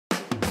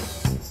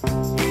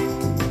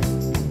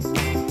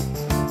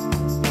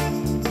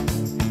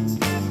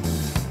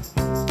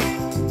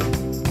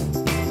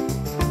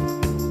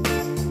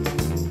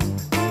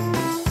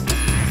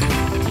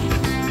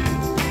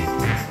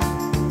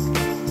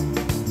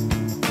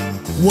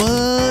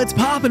What's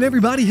poppin',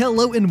 everybody?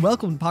 Hello and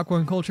welcome to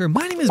Popcorn Culture.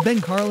 My name is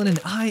Ben Carlin and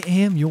I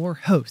am your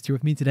host. Here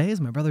with me today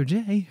is my brother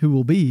Jay, who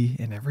will be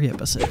in every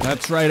episode.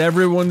 That's right,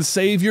 everyone's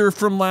savior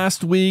from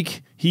last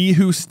week. He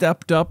who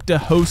stepped up to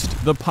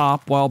host the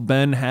pop while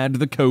Ben had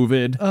the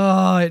COVID.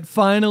 Oh, it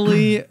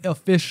finally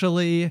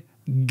officially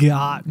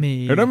got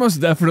me. It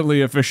almost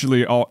definitely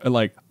officially,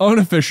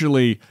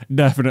 unofficially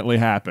definitely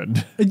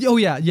happened. Oh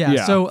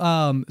yeah.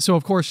 So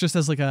of course, just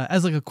as like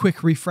a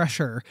quick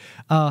refresher,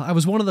 I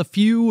was one of the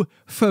few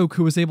folk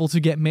who was able to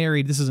get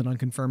married. This is an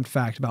unconfirmed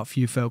fact about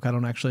few folk. I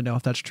don't actually know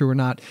if that's true or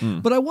not.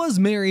 But I was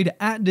married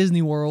at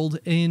Disney World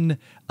in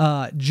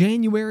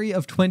January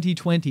of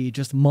 2020,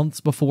 just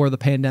months before the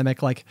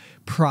pandemic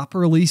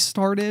properly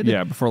started.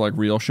 Yeah, before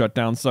real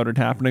shutdowns started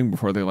happening,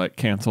 before they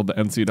canceled the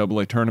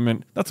NCAA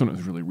tournament. That's when it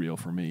was really real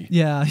for me.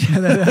 Yeah.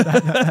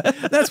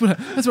 That's when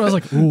I was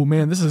like, oh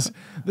man, this is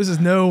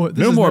no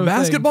more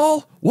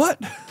basketball.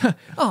 What?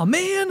 Oh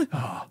man.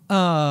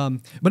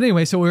 But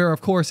anyway, so we were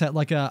of course at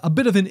a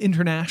bit of an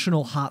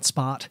international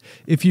hotspot,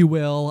 if you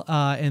will,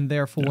 and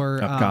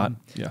therefore,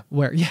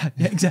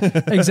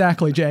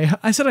 exactly, Jay.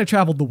 I said I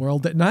traveled the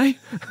world, didn't I?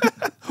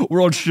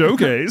 World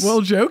Showcase.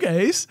 World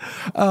Showcase.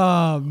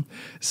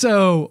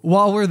 So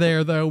while we're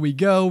there, though, we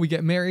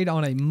get married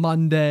on a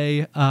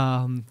Monday.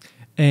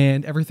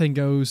 And everything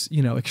goes,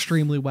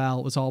 extremely well.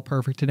 It was all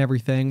perfect and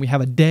everything. We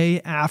have a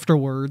day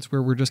afterwards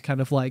where we're just kind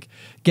of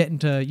getting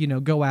to,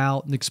 go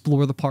out and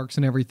explore the parks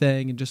and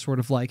everything and just sort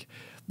of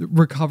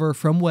recover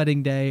from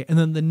wedding day. And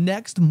then the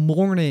next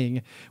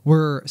morning,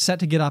 we're set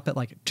to get up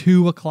at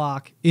 2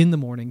 o'clock in the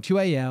morning, 2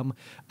 a.m.,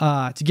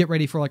 to get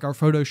ready for our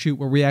photo shoot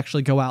where we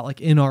actually go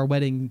out in our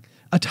wedding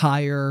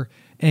attire.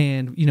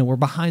 And, we're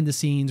behind the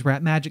scenes. We're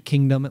at Magic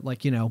Kingdom at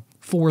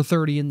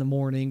 4:30 in the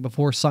morning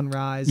before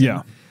sunrise.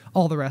 Yeah.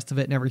 All the rest of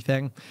it and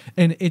everything.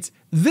 And it's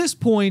this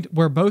point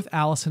where both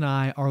Alice and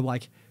I are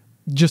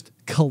just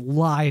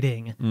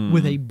colliding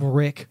with a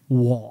brick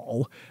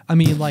wall. I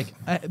mean,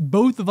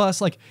 both of us,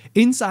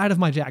 inside of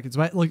my jackets,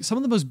 right? Some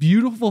of the most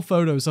beautiful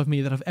photos of me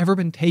that have ever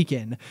been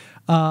taken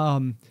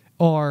are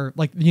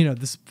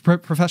this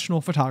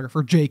professional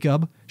photographer,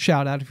 Jacob,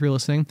 shout out if you're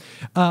listening.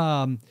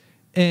 And,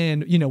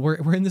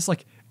 we're in this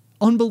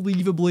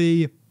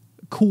unbelievably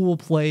cool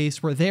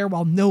place. We're there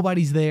while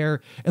nobody's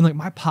there, and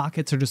my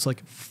pockets are just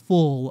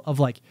full of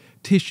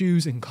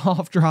tissues and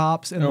cough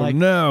drops and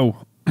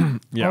no.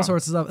 Yeah. All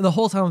sorts of stuff. And the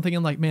whole time I'm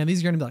thinking man,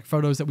 these are gonna be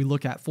photos that we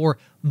look at for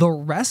the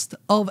rest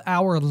of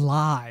our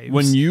lives.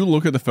 When you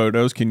look at the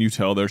photos, can you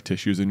tell there's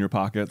tissues in your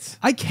pockets?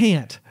 I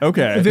can't.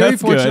 Okay. Very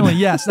fortunately,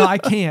 yes. No, I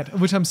can't,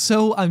 which I'm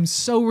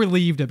so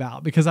relieved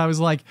about, because I was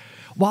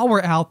while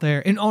we're out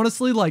there, and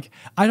honestly,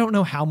 I don't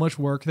know how much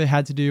work they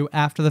had to do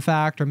after the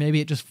fact, or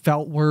maybe it just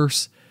felt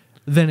worse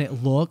than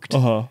it looked,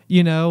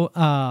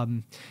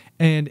 and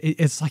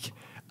it's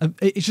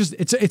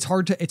it's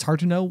hard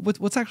to know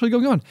what's actually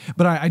going on.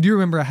 But I do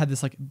remember I had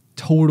this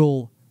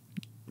total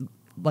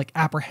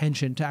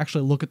apprehension to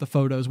actually look at the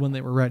photos when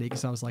they were ready,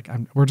 because I was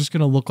we're just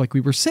gonna look like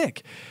we were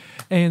sick.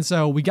 And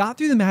so we got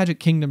through the Magic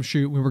Kingdom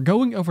shoot. We were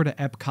going over to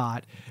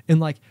Epcot,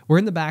 and we're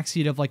in the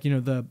backseat of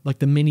the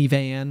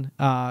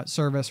minivan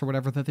service or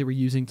whatever that they were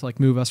using to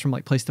move us from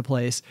place to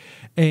place.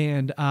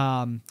 And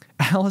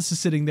Alice is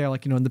sitting there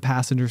in the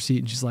passenger seat,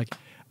 and she's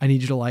I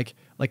need you to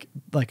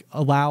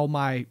allow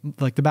my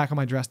the back of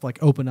my dress to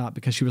open up,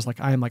 because she was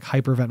I am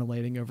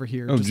hyperventilating over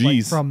here. Oh,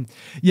 geez. So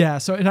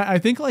and I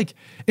think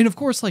and of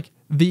course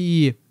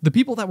the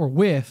people that we're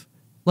with,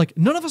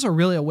 none of us are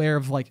really aware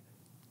of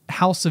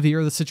how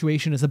severe the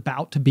situation is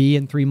about to be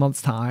in 3 months'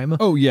 time.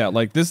 Oh yeah,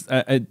 this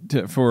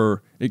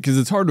because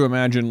it's hard to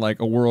imagine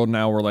a world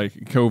now where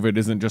COVID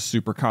isn't just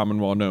super common,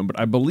 well known. But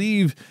I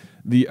believe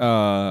the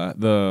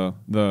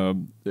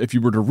if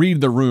you were to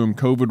read the room,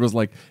 COVID was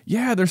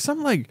there's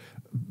some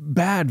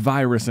bad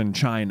virus in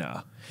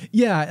China.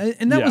 Yeah,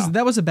 and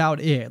that was about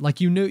it.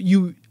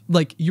 You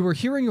were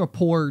hearing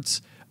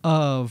reports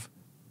of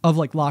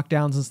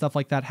lockdowns and stuff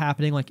like that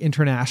happening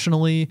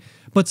internationally,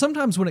 but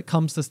sometimes when it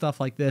comes to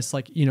stuff like this,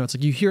 it's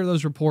you hear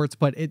those reports,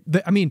 but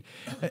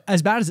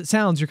as bad as it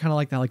sounds, you're kind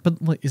of that,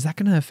 but is that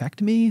going to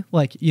affect me? Will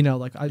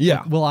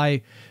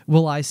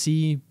I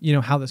see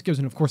how this goes?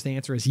 And of course the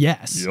answer is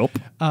yes. Yep.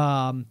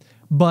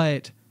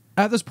 But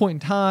at this point in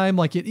time,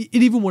 it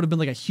even would have been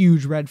a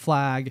huge red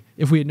flag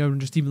if we had known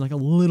just even a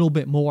little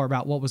bit more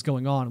about what was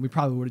going on. We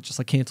probably would have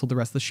just canceled the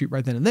rest of the shoot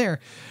right then and there.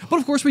 But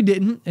of course we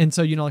didn't. And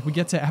so, we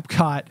get to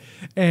Epcot,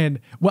 and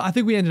I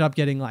think we ended up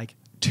getting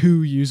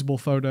 2 usable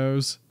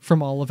photos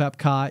from all of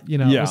Epcot.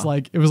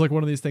 It was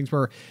one of these things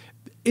where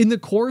in the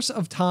course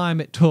of time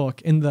it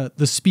took, and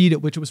the speed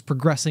at which it was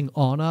progressing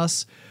on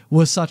us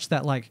was such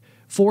that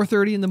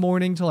 4:30 in the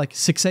morning to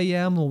 6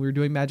 a.m. when we were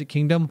doing Magic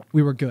Kingdom,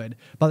 we were good.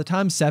 By the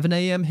time 7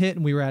 a.m. hit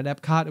and we were at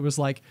Epcot, it was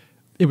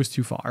it was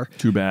too far.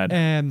 Too bad.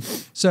 And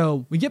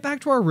so we get back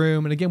to our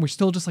room, and again, we're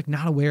still just like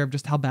not aware of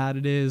just how bad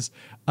it is.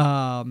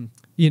 But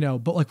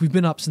like we've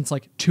been up since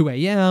like 2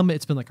 a.m.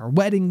 It's been like our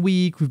wedding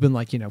week. We've been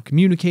like,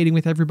 communicating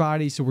with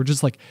everybody. So we're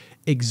just like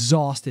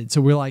exhausted.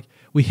 So we're like,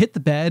 we hit the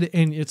bed,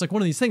 and it's like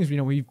one of these things,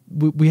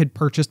 we had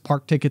purchased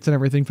park tickets and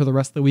everything for the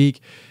rest of the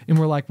week. And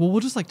we're like, well,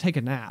 we'll just like take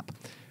a nap.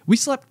 We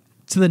slept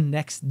to the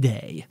next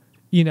day.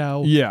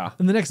 Yeah.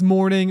 And the next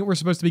morning, we're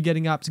supposed to be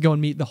getting up to go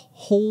and meet the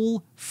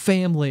whole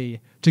family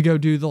to go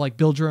do the like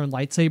build your own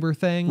lightsaber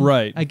thing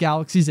at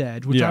Galaxy's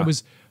Edge, which I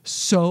was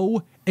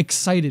so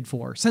excited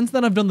for. Since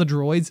then, I've done the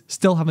droids,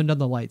 still haven't done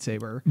the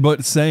lightsaber.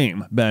 But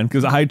same, Ben,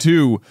 because I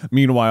too,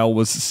 meanwhile,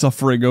 was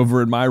suffering over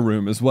in my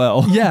room as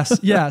well. Yes,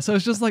 yeah. So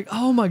it's just like,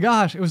 oh my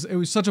gosh, it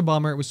was such a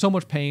bummer. It was so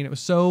much pain. It was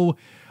so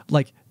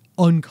like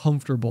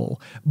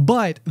uncomfortable.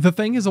 But the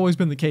thing has always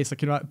been the case.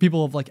 Like,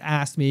 people have like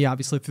asked me,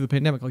 obviously through the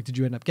pandemic, like, did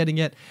you end up getting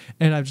it?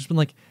 And I've just been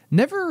like,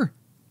 never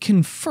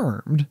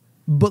confirmed.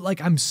 But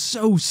like, I'm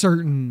so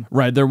certain.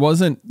 Right. There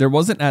wasn't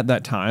at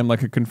that time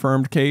like a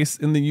confirmed case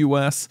in the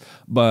US,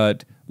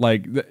 but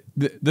like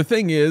the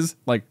thing is,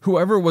 like,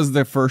 whoever was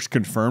the first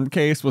confirmed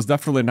case was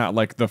definitely not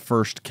like the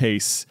first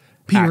case.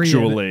 Period.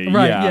 Actually,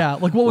 right? Yeah.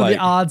 Like, what would the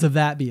odds of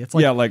that be? It's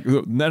like, like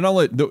not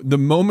only the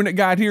moment it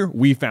got here,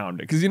 we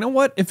found it. Because you know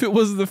what? If they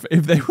were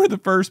the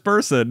first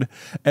person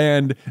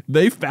and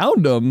they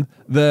found them,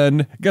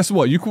 then guess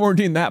what? You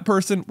quarantine that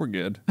person, we're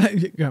good.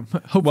 Yeah,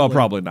 hopefully. Well,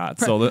 probably not.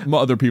 So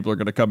other people are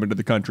going to come into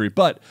the country,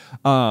 but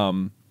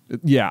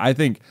I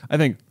think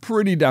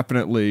pretty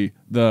definitely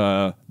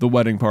the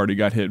wedding party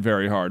got hit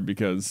very hard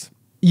because.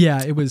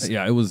 Yeah, it was.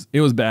 Yeah, it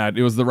was bad.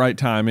 It was the right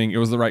timing. It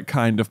was the right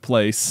kind of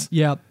place.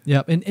 Yep.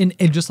 And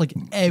just like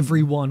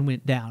everyone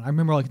went down. I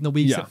remember like in the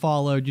weeks that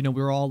followed, we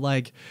were all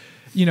like,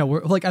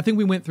 we're like, I think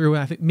we went through,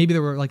 and I think maybe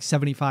there were like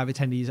 75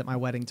 attendees at my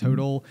wedding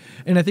total.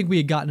 And I think we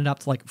had gotten it up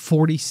to like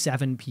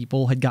 47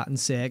 people had gotten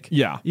sick.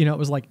 Yeah. It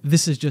was like,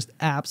 this is just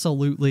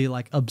absolutely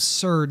like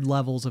absurd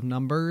levels of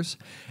numbers.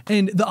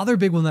 And the other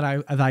big one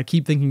that I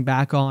keep thinking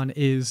back on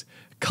is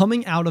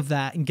coming out of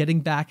that and getting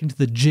back into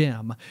the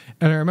gym.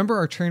 And I remember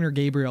our trainer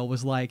Gabriel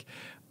was like,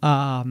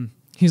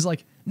 he's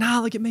like, nah,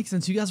 like it makes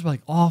sense. You guys were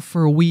like off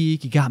for a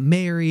week. You got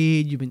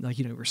married. You've been like,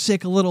 you were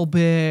sick a little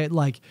bit,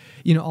 like,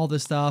 all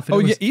this stuff.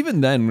 And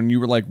even then when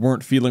you were like,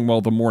 weren't feeling well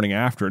the morning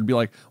after, it'd be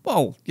like,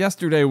 well,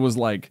 yesterday was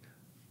like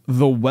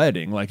the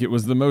wedding. Like, it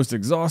was the most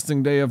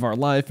exhausting day of our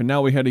life. And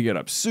now we had to get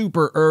up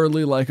super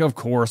early. Like, of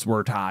course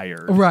we're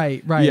tired.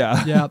 Right.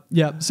 Yeah.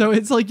 Yeah. So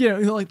it's like,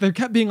 like there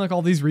kept being like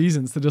all these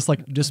reasons to just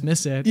like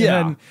dismiss it.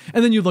 Yeah.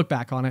 And then you look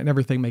back on it and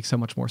everything makes so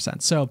much more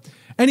sense. So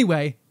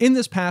anyway, in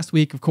this past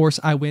week, of course,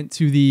 I went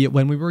to the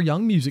When We Were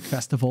Young music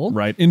festival.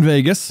 Right. In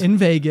Vegas.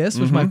 Which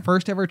was my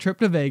first ever trip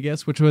to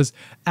Vegas, which was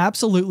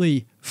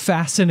absolutely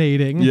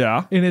fascinating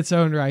in its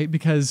own right,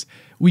 because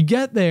we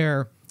get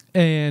there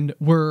and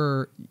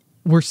we're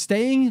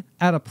staying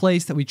at a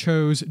place that we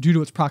chose due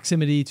to its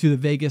proximity to the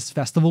Vegas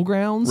festival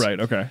grounds. Right.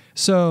 Okay.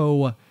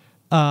 So,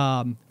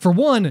 for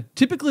one,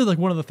 typically like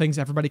one of the things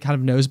everybody kind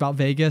of knows about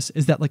Vegas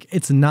is that like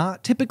it's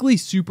not typically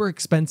super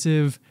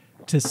expensive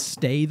to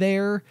stay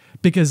there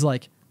because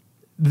like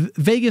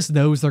Vegas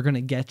knows they're going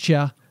to get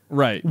you.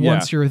 Right.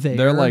 Once you're there,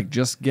 they're like,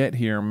 just get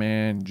here,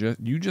 man.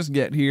 Just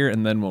get here,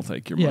 and then we'll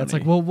take your money. Yeah, it's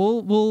like, well,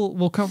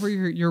 we'll cover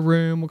your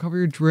room, we'll cover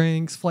your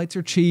drinks, flights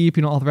are cheap,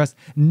 all the rest.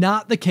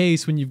 Not the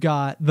case when you've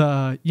got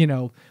the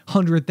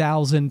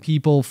 100,000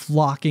 people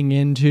flocking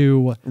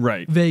into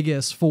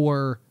Vegas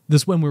for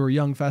this When We Were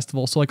Young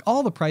festival. So like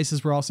all the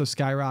prices were also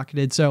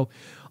skyrocketed. So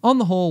on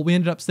the whole, we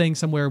ended up staying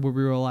somewhere where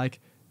we were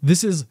like,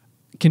 this is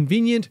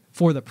convenient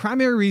for the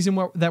primary reason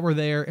that we're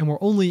there, and we're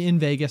only in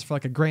Vegas for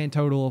like a grand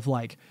total of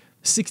like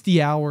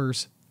 60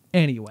 hours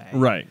anyway.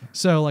 Right.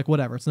 So like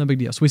whatever, it's no big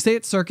deal. So we stay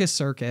at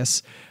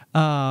Circus,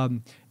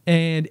 and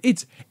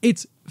it's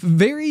a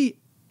very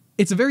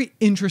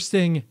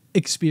interesting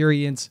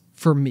experience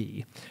for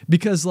me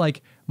because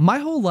like my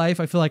whole life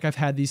I feel like I've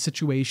had these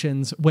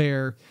situations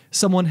where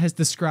someone has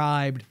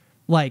described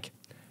like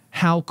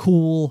how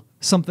cool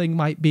something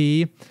might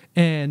be,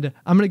 and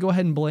I'm going to go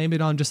ahead and blame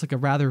it on just like a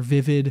rather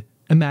vivid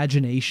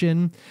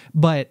imagination,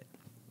 but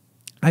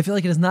I feel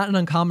like it is not an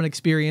uncommon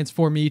experience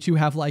for me to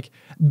have like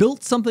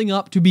built something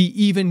up to be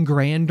even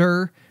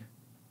grander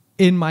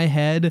in my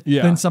head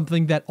than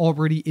something that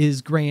already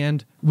is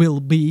grand will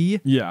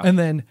be. Yeah. And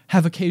then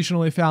have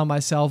occasionally found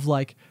myself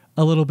like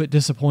a little bit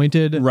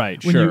disappointed.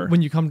 Right.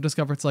 When you come to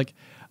discover it's like,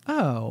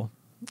 oh,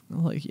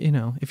 like,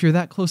 if you're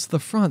that close to the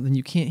front, then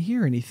you can't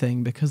hear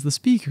anything because the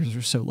speakers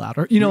are so loud.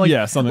 Or,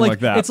 something like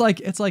that. It's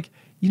like,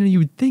 you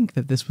would think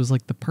that this was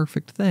like the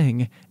perfect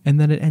thing, and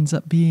then it ends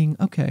up being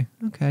okay.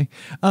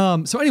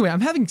 So anyway,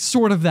 I'm having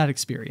sort of that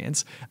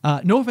experience.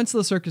 No offense to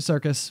the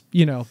Circus,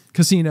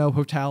 casino,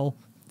 hotel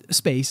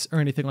space or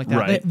anything like that.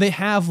 Right. They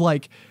have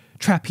like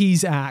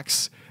trapeze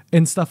acts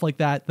and stuff like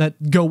that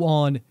go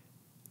on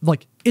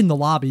like in the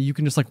lobby. You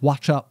can just like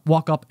walk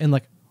up and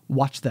like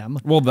watch them.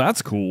 Well,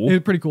 that's cool.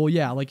 It's pretty cool,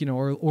 yeah. Like,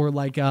 or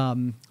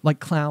like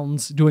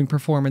clowns doing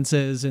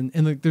performances, and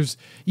like there's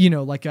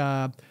like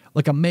a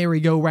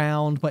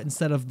merry-go-round, but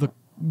instead of the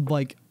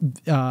like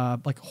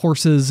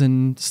horses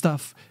and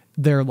stuff,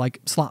 they're like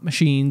slot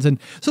machines, and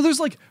so there's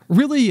like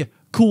really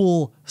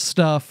cool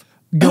stuff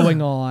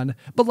going on,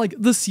 but like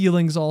the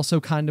ceiling's also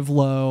kind of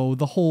low.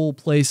 The whole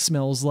place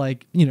smells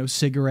like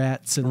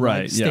cigarettes and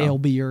like stale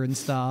beer and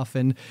stuff,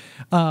 and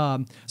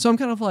so I'm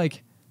kind of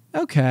like,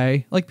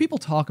 okay, like people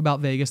talk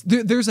about Vegas.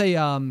 There's a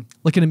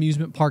like an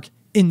amusement park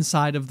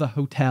inside of the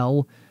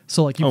hotel.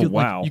 So like you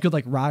could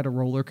like ride a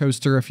roller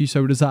coaster if you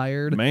so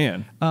desired.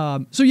 Man.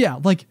 So yeah,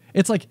 like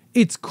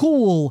it's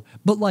cool,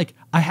 but like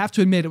I have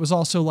to admit it was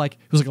also like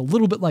a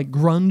little bit like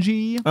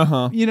grungy.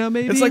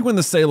 Maybe. It's like when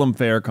the Salem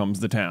Fair comes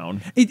to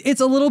town.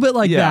 It's a little bit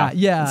like that.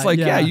 Yeah. It's like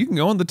you can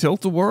go on the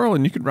tilt-a-whirl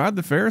and you can ride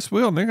the Ferris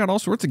wheel and they got all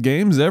sorts of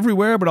games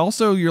everywhere, but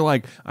also you're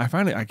like, I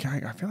feel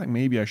like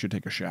maybe I should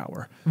take a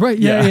shower. Right.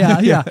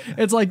 Yeah.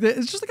 It's like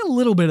it's just like a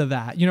little bit of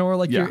that, or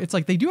like it's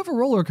like they do have a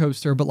roller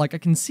coaster, but like I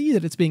can see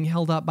that it's being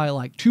held up by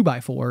like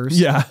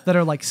 2x4s that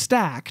are like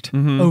stacked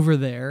over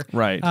there.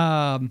 Right.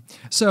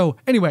 So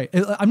anyway,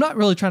 I'm not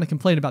really trying to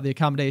complain about the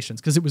accommodations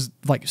because it was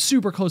like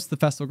super close to the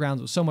festival grounds.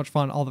 It was so much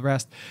fun, all the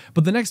rest.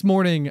 But the next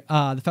morning,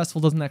 the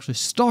festival doesn't actually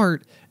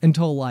start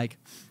until like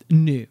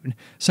noon.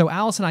 So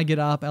Alice and I get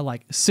up at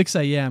like 6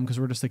 a.m. because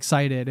we're just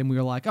excited, and we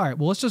were like, all right,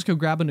 well, let's just go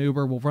grab an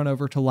Uber. We'll run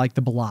over to like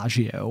the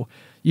Bellagio,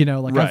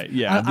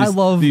 I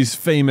love these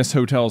famous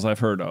hotels I've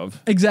heard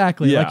of.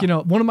 Exactly. Like,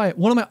 one of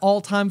my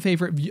all-time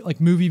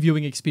favorite movie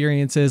viewing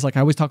experiences, like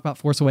I always talk about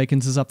Force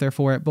Awakens is up there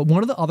for it, but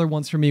one of the other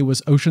ones for me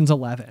was Ocean's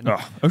 11.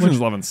 Oh, Ocean's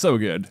 11's so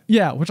good.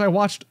 Yeah, which I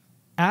watched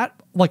at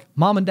like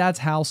mom and dad's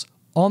house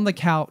on the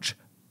couch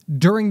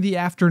during the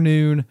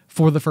afternoon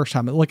for the first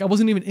time. Like I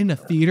wasn't even in a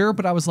theater,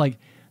 but I was like,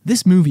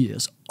 this movie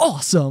is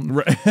awesome.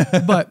 Right.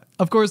 But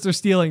of course they're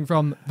stealing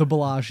from the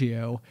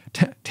Bellagio,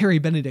 Terry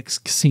Benedict's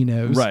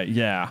casinos. Right.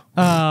 Yeah.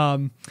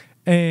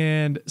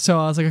 And so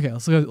I was like, okay,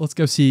 let's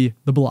go see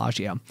the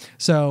Bellagio.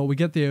 So we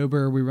get the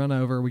Uber, we run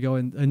over, we go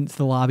into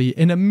the lobby,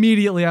 and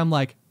immediately I'm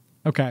like,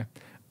 okay.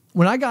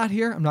 When I got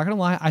here, I'm not gonna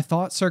lie, I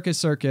thought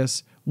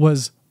Circus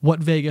was what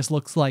Vegas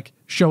looks like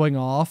showing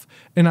off,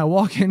 and I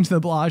walk into the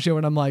Bellagio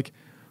and I'm like,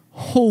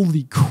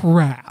 holy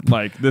crap.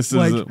 Like this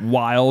is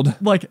wild.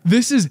 Like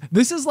this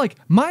is like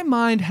my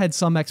mind had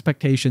some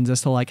expectations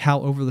as to like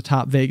how over the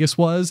top Vegas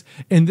was,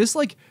 and this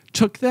like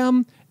took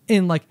them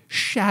and like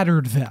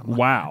shattered them.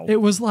 Wow. It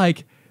was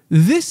like,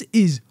 this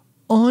is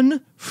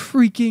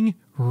unfreaking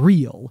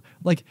real.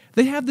 Like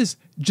they have this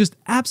just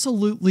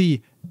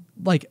absolutely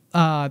like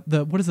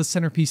what is the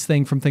centerpiece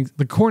thing from things,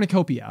 the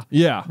cornucopia.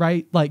 Yeah.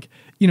 Right? Like,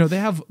 they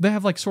have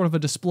like sort of a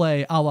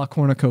display a la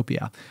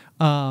cornucopia.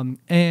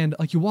 And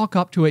like you walk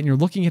up to it and you're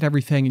looking at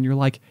everything and you're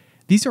like,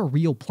 these are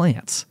real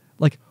plants.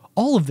 Like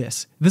all of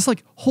this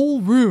like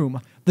whole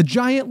room, the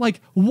giant like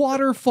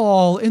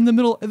waterfall in the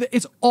middle,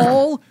 it's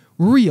all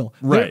real.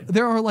 Right.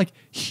 There are like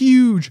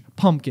huge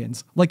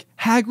pumpkins, like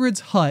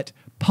Hagrid's hut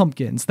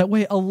pumpkins that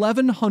weigh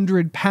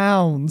 1,100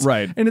 pounds.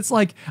 Right. And it's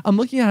like, I'm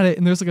looking at it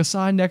and there's like a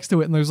sign next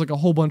to it and there's like a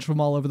whole bunch of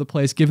them all over the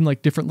place giving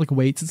like different like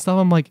weights and stuff.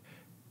 I'm like,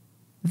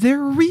 they're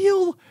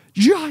real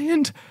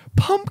giant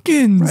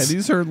pumpkins. Right.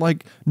 These are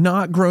like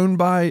not grown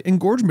by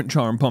engorgement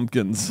charm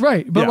pumpkins.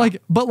 Right. But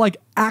like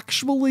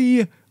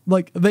actually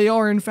like they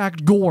are in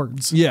fact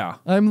gourds. Yeah.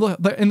 And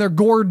they're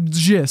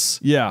gourd-geous.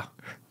 Yeah.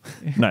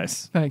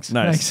 Nice. Thanks.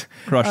 Nice. Thanks.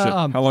 Crushed it.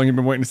 How long have you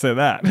been waiting to say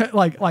that?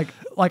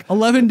 like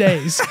 11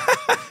 days.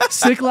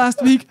 Sick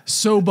last week,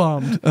 so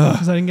bummed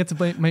because I didn't get to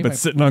play. But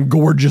sitting on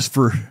gorgeous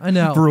for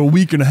a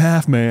week and a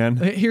half, man.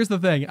 Here's the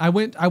thing: I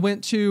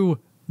went to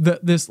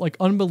this like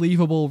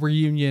unbelievable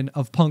reunion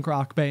of punk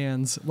rock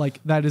bands, like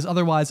that is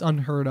otherwise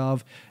unheard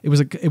of. It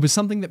was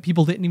something that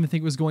people didn't even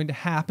think was going to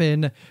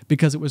happen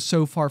because it was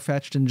so far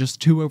fetched and just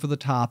too over the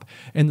top.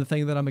 And the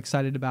thing that I'm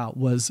excited about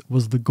was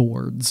the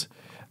Gourds.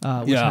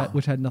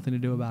 Which had nothing to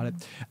do about it.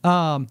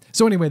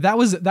 So anyway, that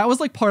was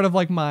like part of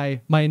like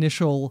my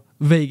initial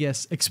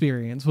Vegas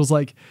experience was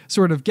like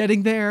sort of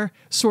getting there,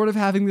 sort of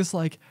having this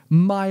like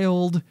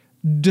mild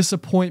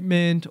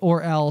disappointment,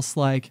 or else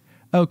like,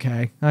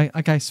 okay,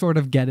 I sort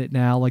of get it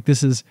now. Like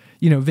this is,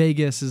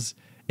 Vegas is,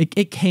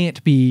 it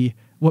can't be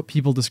what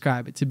people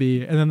describe it to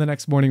be. And then the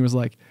next morning was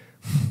like,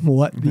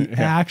 what the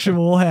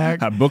actual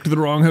heck? I booked the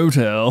wrong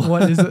hotel.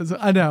 What is this?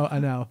 I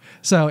know.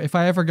 So if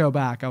I ever go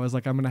back, I was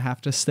like, I'm going to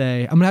have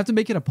to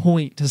make it a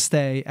point to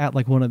stay at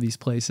like one of these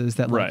places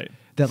that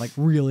like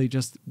really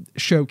just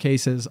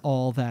showcases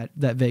all that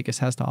Vegas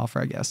has to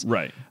offer, I guess.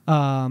 Right.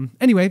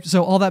 Anyway,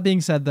 so all that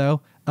being said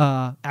though,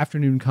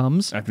 afternoon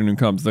comes.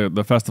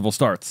 The festival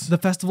starts. The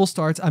festival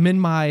starts. I'm in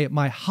my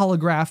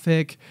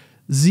holographic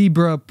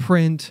zebra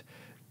print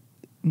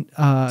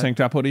tank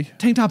top hoodie.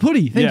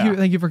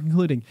 Thank you for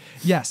concluding.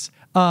 Yes.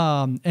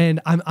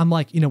 And I'm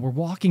like, we're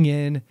walking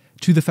in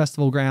to the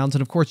festival grounds,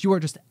 and of course you are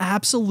just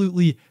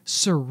absolutely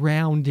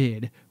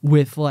surrounded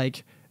with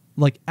like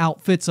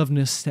outfits of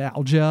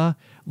nostalgia.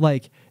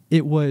 Like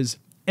it was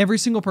every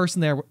single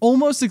person there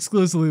almost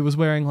exclusively was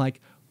wearing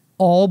like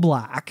all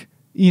black.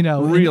 You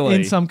know, really?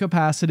 in some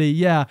capacity,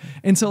 yeah.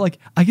 And so, like,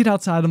 I get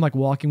outside, I'm like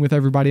walking with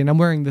everybody, and I'm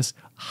wearing this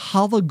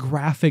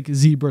holographic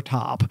zebra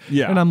top.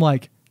 Yeah. And I'm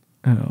like,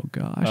 oh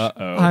gosh,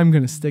 I'm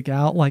gonna stick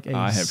out like a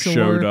I have sore.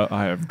 showed up.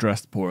 I have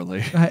dressed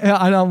poorly.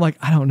 I'm like,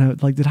 I don't know.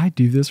 Like, did I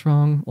do this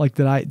wrong? Like,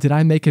 did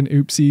I make an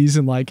oopsies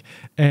and like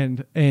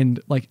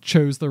like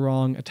chose the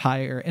wrong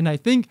attire? And I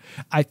think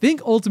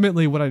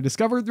ultimately what I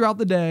discovered throughout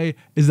the day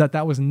is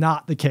that was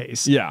not the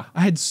case. Yeah.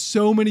 I had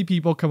so many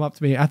people come up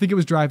to me. I think it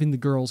was driving the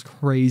girls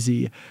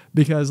crazy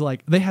because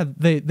like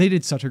they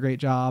did such a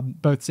great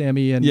job. Both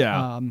Sammy and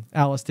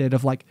Alice did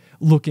of like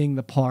looking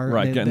the part.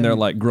 Right, getting their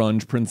like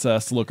grunge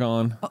princess look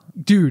on.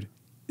 Dude,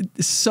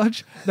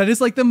 that is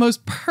like the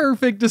most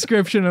perfect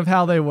description of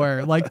how they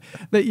were. Like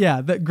that,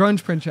 yeah, that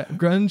grunge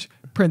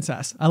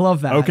princess. I love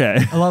that.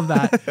 Okay. I love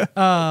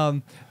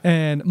that.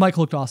 And Mike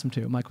looked awesome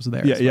too. Mike was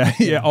there.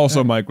 Yeah.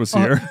 Also, Mike was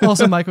here.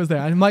 Also, Mike was there.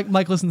 And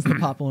Mike listens to the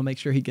pop and make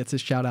sure he gets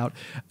his shout out.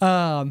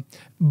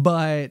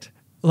 But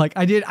like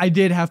I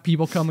did have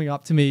people coming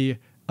up to me,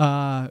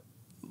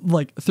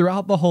 like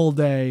throughout the whole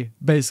day,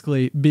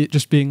 basically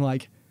just being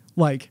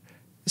like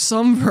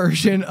some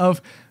version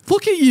of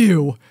look at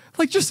you.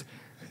 Like, just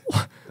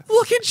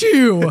look at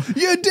you.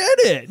 You did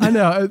it. I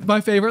know. My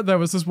favorite, though,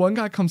 was this one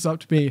guy comes up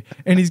to me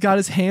and he's got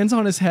his hands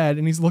on his head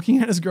and he's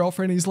looking at his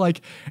girlfriend.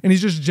 And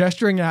he's just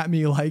gesturing at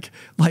me like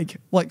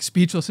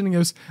speechless. And he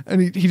goes,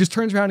 and he just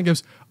turns around and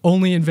goes,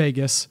 only in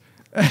Vegas.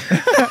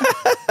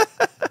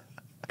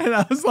 And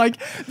I was like,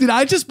 did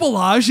I just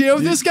Bellagio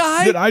this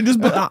guy? Did I just?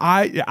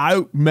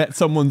 I met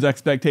someone's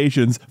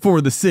expectations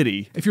for the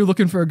city. If you're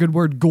looking for a good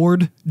word,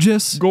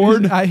 GOURD-geous.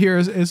 Gourd? I hear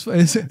is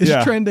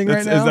trending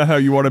right now. Is that how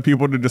you want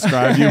people to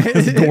describe you?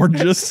 As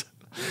gorgeous?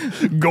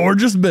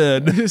 Gorgeous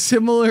bed.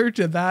 Similar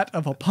to that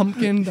of a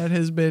pumpkin that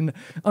has been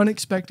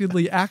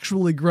unexpectedly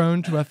actually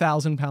grown to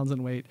 1,000 pounds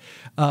in weight.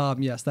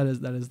 Yes, that is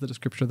the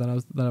description that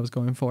I was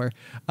going for.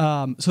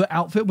 So the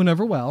outfit went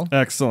over well.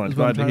 Excellent.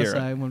 Glad to hear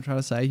it. What I'm trying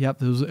to say.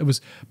 Yep, it was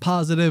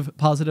positive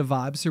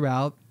vibes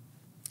throughout.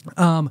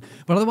 But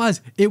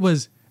otherwise, it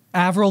was.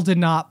 Avril did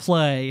not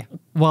play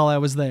while I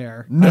was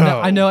there. No.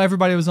 I know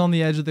everybody was on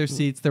the edge of their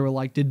seats. They were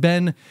like, did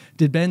Ben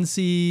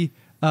see?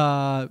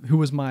 Who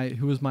was my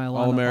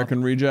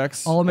All-American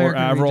Rejects?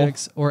 All-American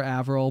Rejects or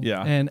Avril.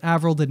 Yeah. And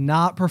Avril did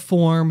not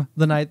perform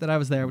the night that I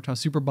was there, which I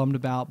was super bummed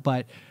about,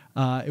 but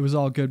it was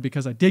all good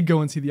because I did go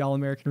and see the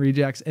All-American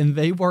Rejects and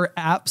they were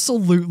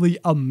absolutely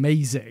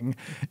amazing.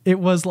 It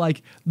was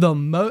like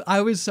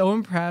I was so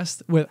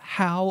impressed with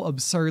how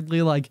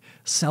absurdly like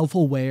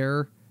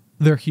self-aware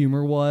their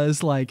humor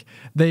was. Like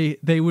they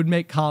would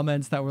make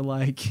comments that were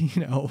like,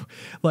 you know,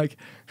 like,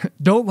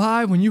 don't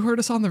lie, when you heard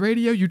us on the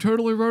radio you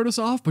totally wrote us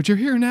off, but you're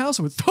here now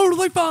so it's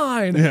totally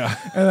fine. Yeah.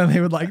 And then they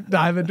would like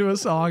dive into a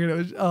song and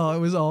it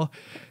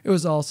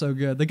was all so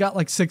good. They got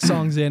like 6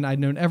 songs in. I'd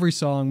known every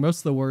song,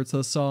 most of the words to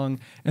the song,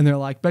 and they're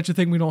like, bet you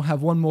think we don't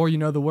have one more you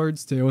know the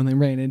words to, and they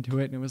ran into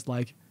it and it was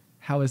like,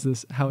 how is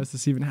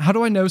this even? How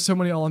do I know so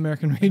many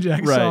All-American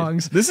Reject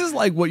songs? This is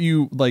like what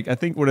you like. I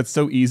think when it's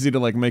so easy to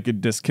like make a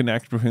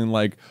disconnect between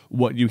like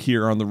what you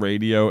hear on the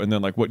radio and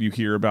then like what you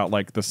hear about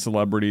like the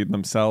celebrity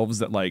themselves,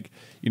 that like,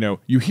 you know,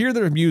 you hear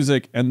their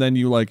music and then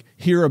you like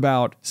hear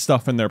about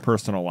stuff in their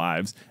personal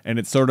lives. And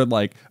it's sort of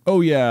like, oh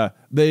yeah,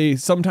 they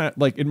sometimes,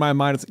 like in my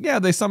mind, it's yeah,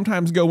 they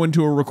sometimes go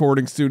into a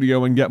recording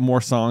studio and get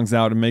more songs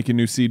out and make a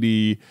new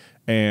CD.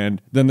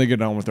 And then they get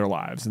on with their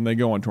lives and they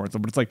go on tour and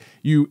stuff. But it's like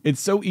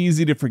it's so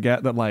easy to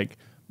forget that like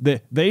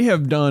they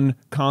have done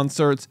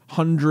concerts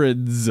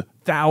hundreds,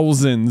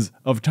 thousands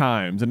of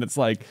times. And it's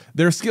like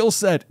their skill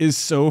set is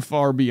so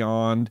far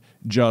beyond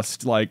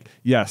just like,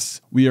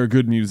 yes, we are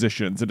good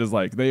musicians. It is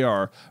like they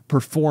are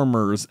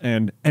performers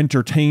and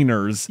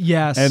entertainers.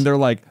 Yes. And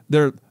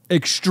they're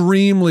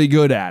extremely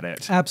good at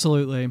it.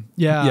 Absolutely.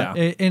 Yeah.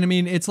 And I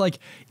mean, it's like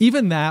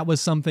even that was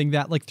something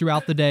that like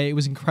throughout the day, it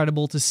was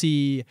incredible to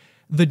see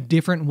the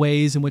different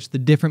ways in which the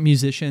different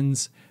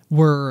musicians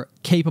were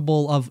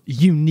capable of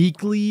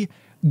uniquely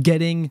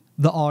getting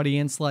the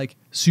audience like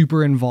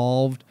super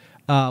involved.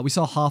 We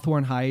saw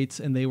Hawthorne Heights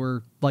and they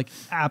were like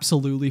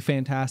absolutely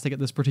fantastic at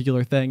this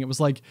particular thing. It was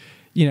like,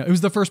 you know, it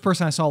was the first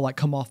person I saw like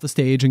come off the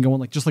stage and go and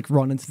like just like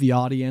run into the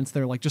audience.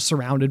 They're like just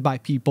surrounded by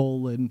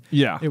people and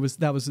yeah,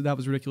 that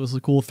was ridiculously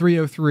cool.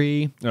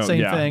 303,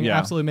 same thing,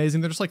 absolutely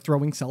amazing. They're just like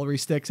throwing celery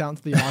sticks out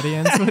into the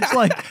audience, which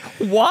like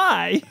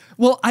why?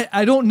 Well,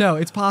 I don't know.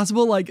 It's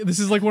possible like this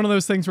is like one of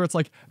those things where it's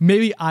like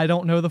maybe I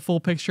don't know the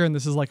full picture and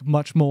this is like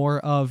much more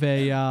of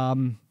a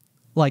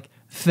like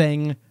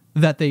thing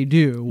that they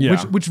do,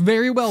 which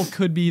very well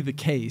could be the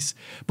case.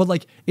 But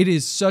like it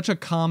is such a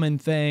common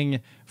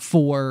thing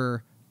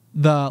for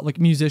the like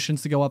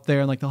musicians to go up there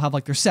and like they'll have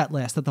like their set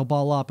list that they'll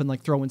ball up and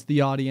like throw into the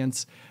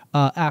audience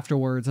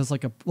afterwards as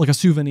like a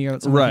souvenir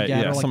that someone can get.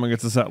 Yeah, or, like, someone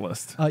gets a set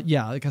list.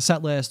 Like a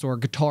set list or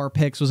guitar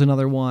picks was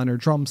another one, or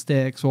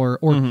drumsticks or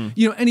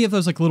you know, any of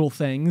those like little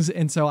things.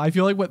 And so I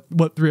feel like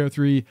what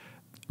 303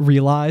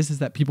 realize is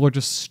that people are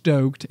just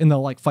stoked and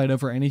they'll like fight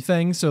over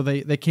anything. So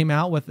they came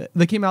out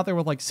there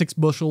with like 6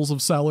 bushels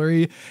of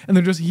celery and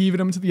they're just heaving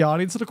them to the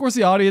audience. And of course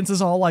the audience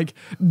is all like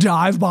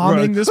dive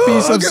bombing this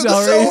piece of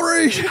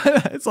celery.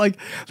 It's like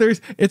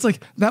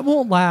that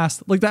won't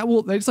last. Like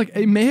it's like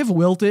it may have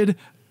wilted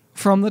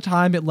from the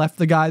time it left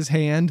the guy's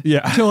hand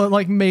till it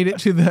like made it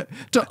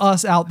to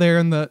us out there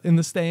in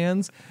the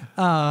stands.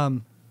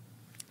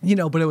 You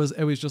know, but it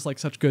was just like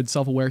such good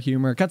self-aware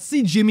humor. Got to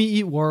see Jimmy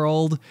Eat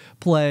World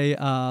play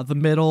The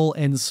Middle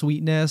and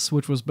Sweetness,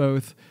 which was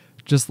both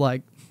just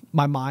like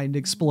my mind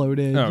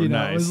exploded. Oh, you know,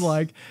 nice. it was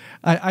like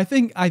I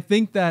think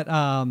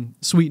that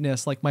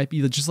Sweetness like might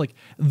be just like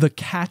the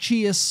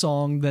catchiest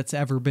song that's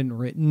ever been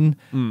written.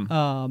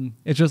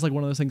 It's just like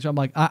one of those things where I'm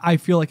like, I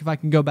feel like if I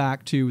can go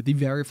back to the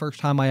very first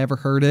time I ever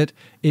heard it,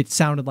 it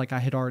sounded like I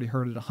had already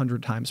heard it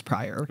 100 times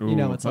prior. Ooh, you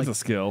know, it's that's like a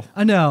skill.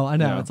 I know.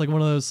 Yeah. It's like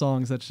one of those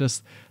songs that's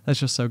just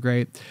so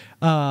great.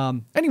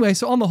 Anyway,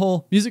 so on the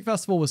whole, music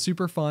festival was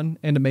super fun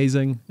and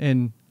amazing,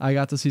 and I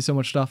got to see so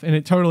much stuff.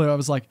 And I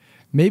was like,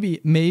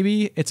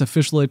 maybe it's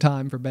officially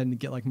time for Ben to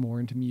get like more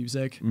into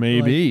music.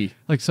 Maybe.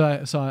 So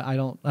I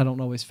don't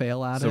always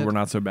fail at it. So we're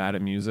not so bad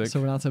at music. So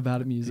we're not so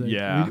bad at music.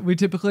 Yeah. We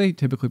typically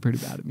pretty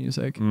bad at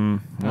music.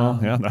 Well,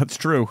 yeah, that's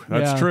true.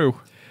 That's true.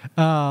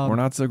 We're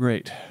not so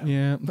great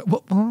Yeah.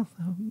 But, well,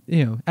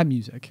 you know, at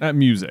music. at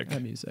music.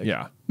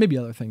 Yeah. Maybe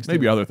other things too.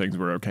 Maybe other things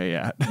we're okay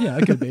at. Yeah,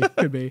 it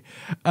could be.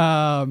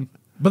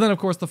 But then, of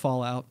course, the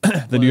fallout.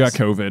 Then you got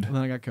COVID. And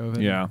then I got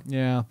COVID. Yeah.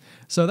 Yeah.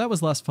 So that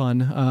was less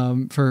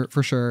fun,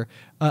 for sure.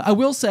 I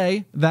will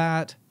say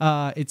that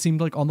it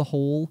seemed like on the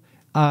whole,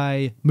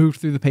 I moved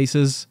through the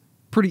paces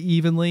pretty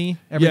evenly.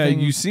 Everything.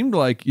 Yeah, you seemed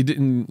like you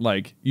didn't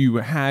like you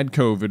had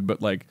COVID,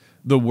 but like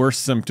the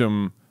worst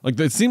symptom, like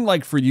it seemed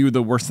like for you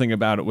the worst thing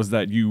about it was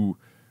that you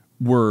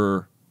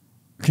were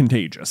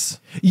contagious.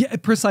 Yeah,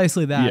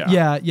 precisely that.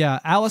 Yeah. Yeah.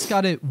 Alice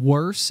got it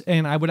worse,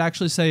 and I would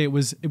actually say it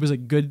was a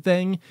good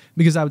thing,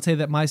 because I would say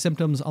that my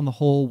symptoms on the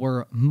whole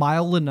were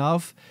mild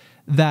enough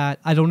that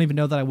I don't even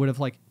know that I would have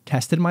like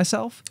tested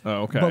myself.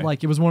 Oh, okay. But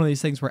like it was one of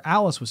these things where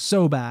Alice was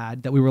so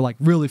bad that we were like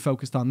really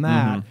focused on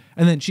that,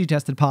 and then she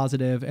tested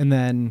positive, and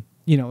then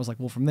you know it was like,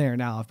 well, from there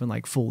now I've been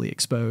like fully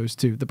exposed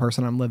to the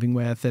person I'm living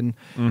with and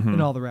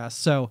all the rest.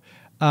 So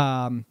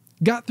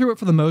got through it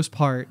for the most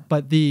part,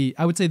 but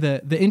I would say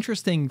the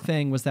interesting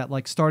thing was that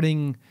like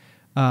starting,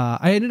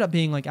 I ended up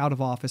being like out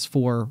of office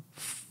for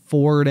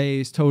 4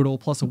 days total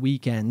plus a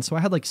weekend. So I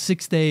had like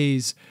 6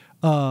 days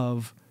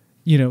of,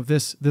 you know,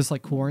 this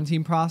like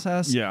quarantine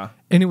process. Yeah.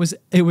 And it was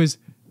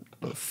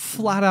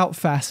flat out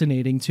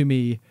fascinating to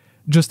me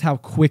just how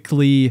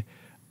quickly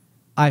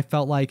I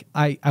felt like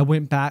I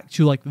went back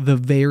to like the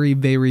very,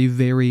 very,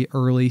 very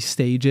early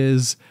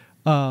stages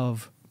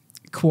of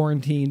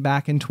quarantine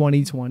back in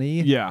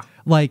 2020. Yeah.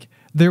 Like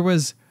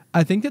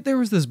I think that there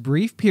was this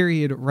brief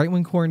period right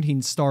when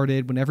quarantine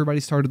started, when everybody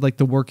started like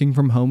the working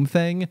from home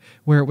thing,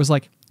 where it was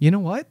like, you know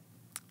what?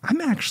 I'm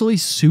actually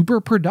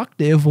super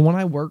productive when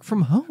I work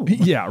from home.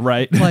 Yeah,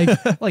 right.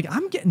 like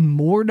I'm getting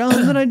more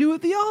done than I do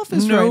at the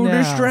office right No now.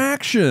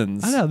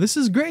 distractions. I know, this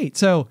is great.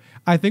 So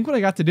I think what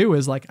I got to do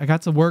is like I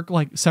got to work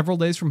like several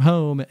days from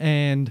home,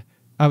 and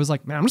I was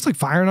like, man, I'm just like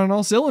firing on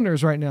all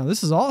cylinders right now.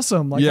 This is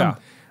awesome. Like Yeah.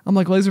 I'm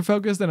like laser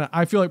focused, and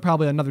I feel like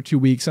probably another 2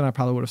 weeks and I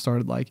probably would have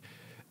started like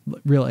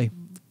really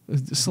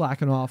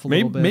slacking off a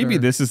little bit. Maybe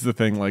this is the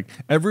thing. Like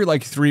every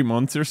like 3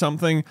 months or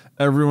something,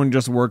 everyone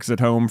just works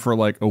at home for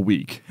like a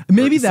week.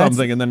 Maybe or that's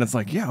something, and then it's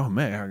like, yeah, oh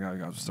man,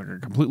 I was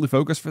like completely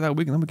focused for that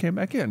week, and then we came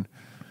back in.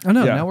 I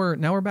know. Yeah.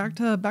 Now we're back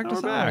to we're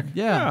solid. back.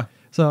 Yeah. Yeah.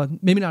 So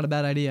maybe not a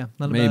bad idea.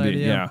 Not a bad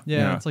Maybe, idea.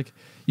 yeah. It's like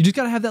you just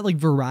gotta have that like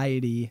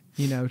variety,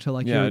 you know, to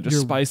like Yeah, your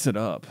just spice it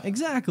up.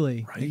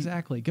 Exactly. Right.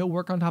 Exactly. Go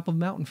work on top of a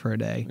mountain for a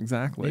day.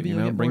 Exactly. Maybe you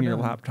you'll know, get bring more your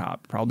done.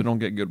 laptop. Probably don't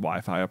get good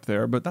Wi-Fi up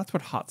there, but that's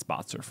what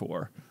hotspots are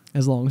for.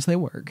 As long as they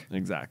work.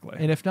 Exactly.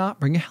 And if not,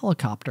 bring a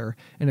helicopter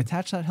and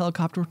attach that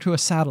helicopter to a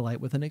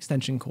satellite with an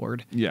extension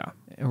cord. Yeah.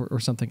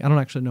 Or something. I don't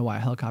actually know why a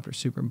helicopter is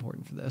super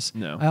important for this.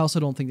 No. I also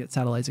don't think that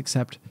satellites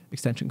accept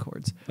extension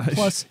cords.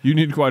 Plus, you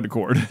need quite a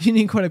cord. you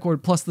need quite a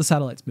cord. Plus, the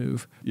satellites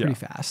move pretty Yeah.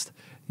 fast.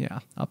 Yeah,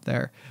 up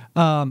there.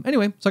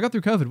 Anyway, so I got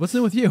through COVID. What's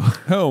new with you?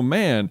 Oh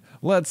man,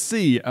 let's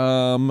see.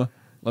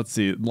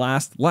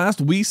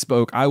 Last we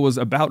spoke, I was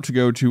about to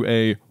go to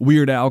a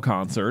Weird Al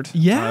concert.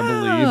 Yeah. I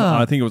believe.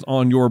 I think it was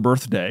on your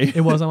birthday.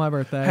 It was on my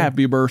birthday.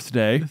 Happy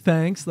birthday.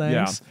 Thanks.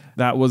 Yeah,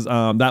 that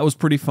was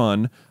pretty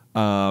fun.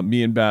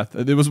 Me and Beth.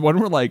 There was one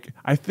where like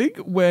I think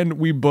when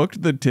we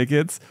booked the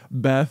tickets,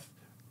 Beth,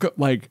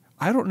 like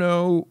I don't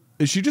know.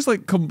 She just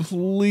like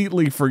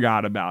completely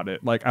forgot about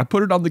it. Like I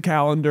put it on the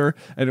calendar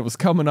and it was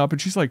coming up and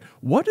she's like,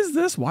 "What is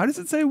this? Why does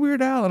it say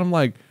Weird Al?" And I'm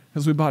like,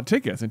 "Because we bought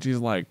tickets." And she's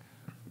like,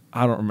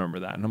 "I don't remember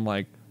that." And I'm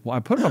like, "Well,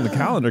 I put it on the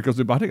calendar because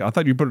we bought tickets. I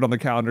thought you put it on the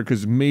calendar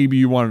because maybe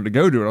you wanted to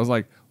go to it." I was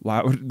like,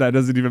 "Why? That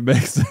doesn't even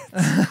make sense."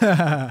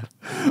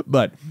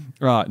 But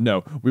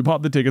no, we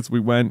bought the tickets. We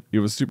went. It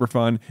was super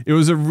fun. It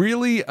was a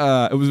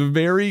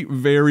very,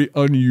 very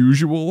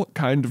unusual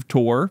kind of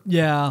tour.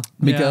 Yeah.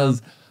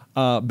 Because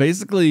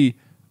basically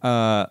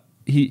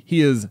he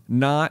is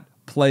not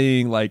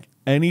playing like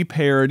any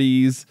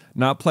parodies,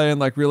 not playing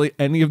like really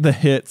any of the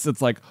hits.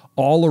 It's like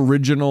all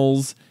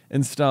originals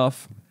and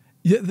stuff.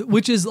 Yeah,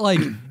 which is like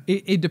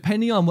it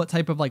depending on what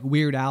type of like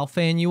Weird Al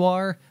fan you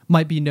are,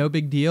 might be no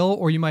big deal,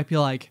 or you might be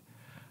like,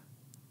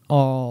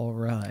 all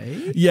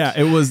right. Yeah,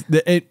 it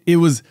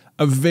was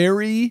a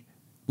very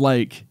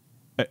like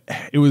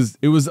it was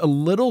a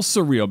little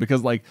surreal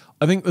because like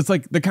I think it's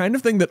like the kind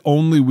of thing that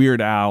only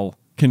Weird Al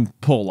can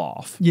pull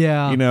off.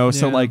 Yeah, you know,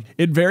 so yeah. like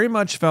it very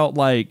much felt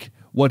like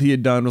what he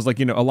had done was like,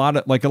 you know, a lot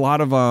of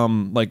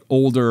like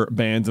older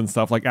bands and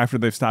stuff, like after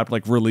they've stopped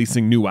like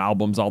releasing new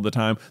albums all the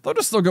time, they'll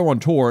just still go on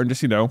tour and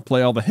just, you know,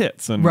 play all the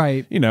hits and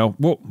right. You know,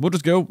 we'll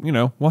just go, you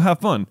know, we'll have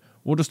fun.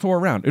 We'll just tour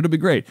around. It'll be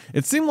great.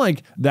 It seemed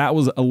like that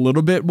was a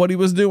little bit what he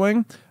was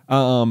doing.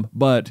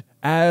 But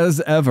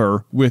as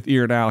ever with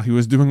Weird Al, he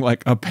was doing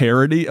like a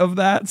parody of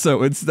that.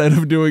 So instead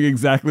of doing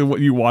exactly what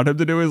you want him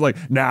to do, is like,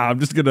 nah, I'm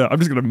just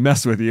gonna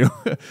mess with you.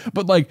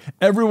 But like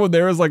everyone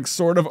there is like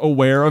sort of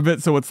aware of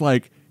it. So it's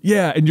like,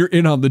 yeah, and you're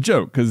in on the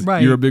joke because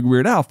you're a big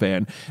Weird Al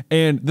fan.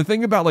 And the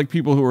thing about like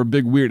people who are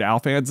big Weird Al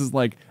fans is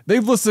like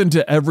they've listened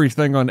to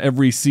everything on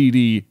every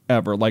CD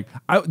ever. Like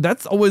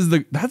that's always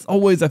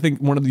I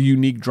think one of the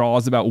unique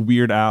draws about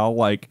Weird Al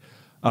like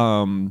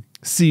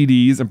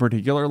CDs in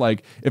particular.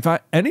 Like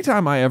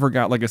anytime I ever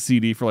got like a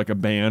CD for like a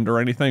band or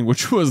anything,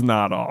 which was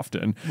not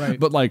often, right.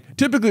 But like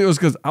typically it was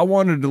because I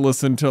wanted to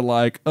listen to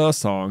like a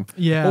song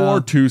or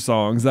two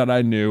songs that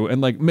I knew,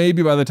 and like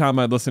maybe by the time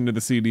I listened to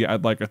the CD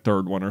I'd like a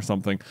third one or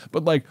something.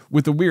 But like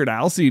with the Weird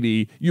Al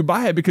CD, you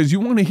buy it because you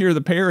want to hear the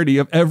parody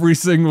of every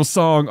single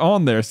song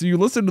on there, so you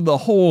listen to the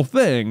whole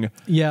thing.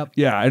 Yep.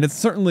 Yeah, and it's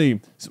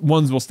certainly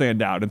ones will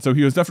stand out, and so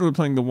he was definitely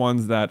playing the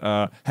ones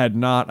that had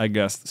not, I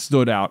guess,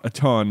 stood out a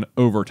ton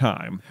over time.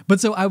 But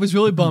so I was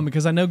really bummed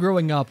because I know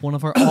growing up, one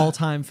of our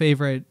all-time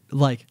favorite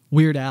like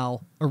Weird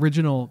Al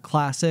original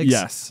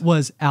classics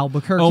was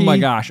Albuquerque. Oh my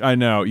gosh, I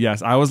know.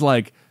 Yes, I was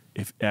like,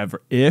 if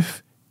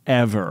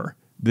ever,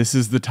 this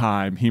is the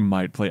time he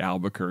might play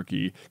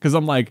Albuquerque, because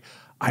I'm like,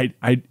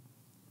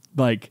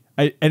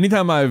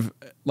 anytime I've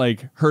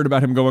like heard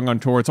about him going on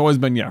tour, it's always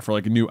been for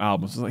like a new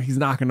album. So like, he's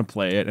not going to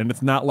play it, and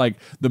it's not like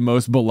the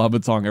most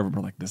beloved song ever.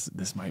 But like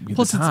this might be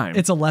the time.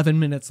 It's 11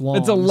 minutes long.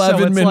 It's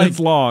 11 minutes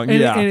long. And,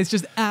 yeah, and it's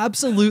just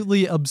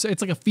absolutely absurd.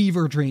 It's like a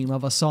fever dream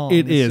of a song.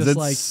 It is. It's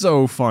like,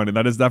 so funny.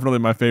 That is definitely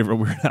my favorite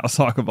Weird Al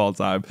song of all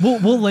time.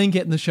 We'll link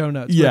it in the show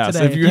notes. Yes,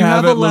 today. if you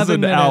haven't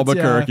listened to minutes,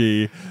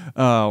 Albuquerque,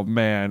 oh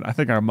man, I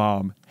think our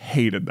mom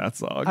hated that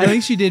song. I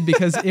think she did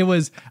because it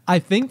was, I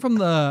think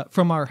from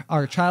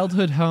our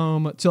childhood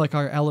home to like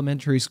our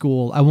elementary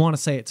school, I want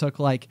to say it took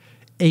like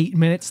 8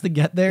 minutes to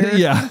get there.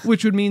 Yeah.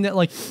 Which would mean that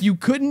like you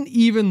couldn't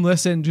even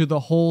listen to the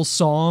whole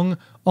song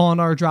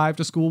on our drive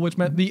to school, which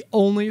meant the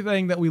only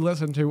thing that we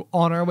listened to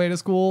on our way to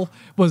school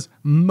was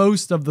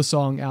most of the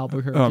song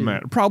Albuquerque. Oh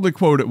man, probably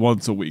quote it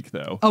once a week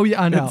though. Oh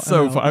yeah, I know. It's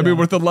so fun. I mean,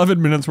 with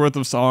 11 minutes worth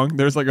of song,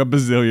 there's like a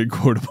bazillion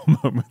quotable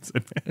moments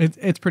in it.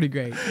 It's pretty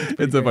great.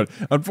 It's so fun.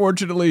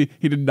 Unfortunately,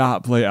 he did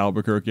not play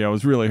Albuquerque. I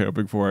was really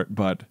hoping for it,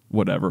 but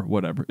whatever.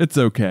 It's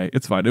okay.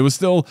 It's fine. It was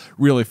still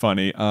really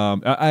funny.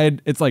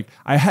 It's like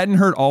I hadn't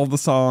heard all the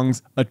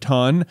songs a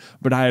ton,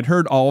 but I had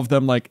heard all of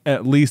them like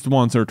at least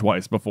once or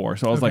twice before.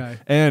 So I was like,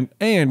 and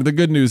the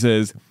good news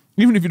is,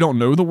 even if you don't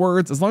know the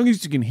words, as long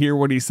as you can hear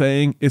what he's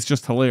saying, it's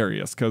just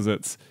hilarious because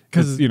it's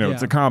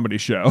a comedy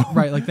show.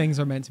 Right, like things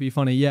are meant to be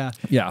funny. Yeah.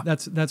 Yeah.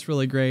 That's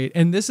really great.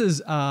 And this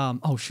is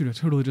oh shoot, I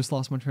totally just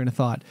lost my train of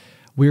thought.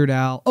 Weird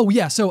Al. Oh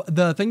yeah, so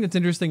the thing that's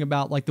interesting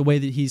about like the way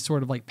that he's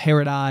sort of like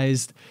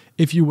parodized,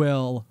 if you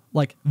will,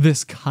 like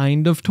this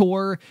kind of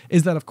tour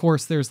is that of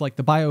course there's like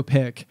the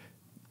biopic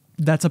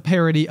that's a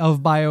parody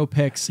of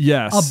biopics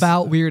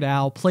about Weird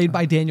Al played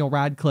by Daniel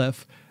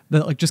Radcliffe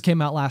that like just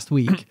came out last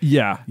week.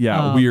 Yeah.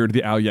 Weird,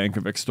 the Al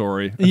Yankovic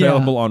story.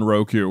 Available on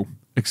Roku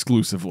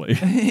exclusively.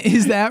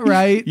 Is that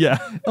right? Yeah.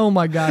 Oh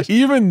my gosh.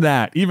 Even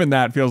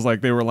that feels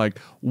like they were like,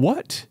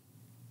 what?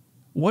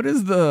 What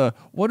is the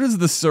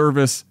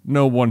service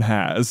no one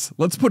has?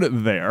 Let's put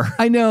it there.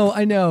 I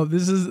know.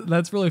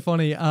 That's really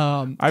funny.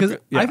 Because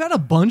I've had a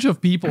bunch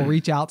of people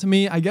reach out to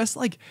me. I guess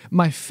like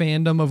my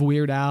fandom of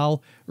Weird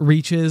Al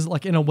reaches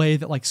like in a way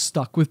that like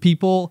stuck with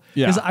people.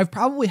 Because I've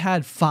probably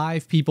had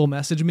 5 people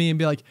message me and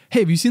be like,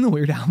 "Hey, have you seen the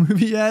Weird Al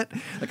movie yet?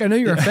 Like I know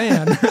you're a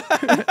fan."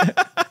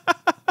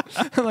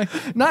 I'm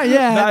like, not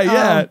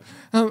yet.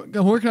 I'm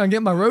working on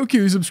getting my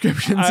Roku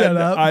subscription set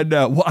up. I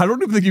know. Well, I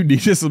don't even think you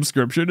need a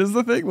subscription is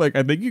the thing. Like,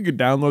 I think you could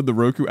download the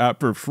Roku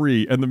app for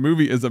free, and the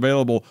movie is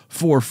available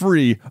for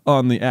free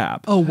on the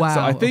app. Oh, wow.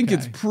 So I think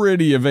it's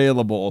pretty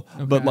available.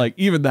 Okay. But, like,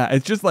 even that,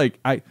 it's just like,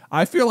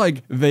 I feel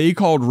like they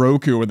called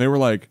Roku, and they were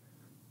like,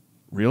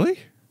 really?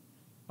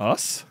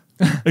 Us?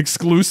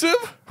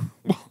 Exclusive?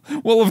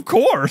 Well, of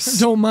course.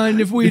 Don't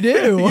mind if we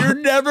do. You're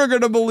never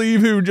going to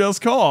believe who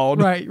just called.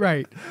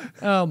 Right.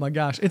 Oh my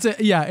gosh.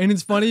 And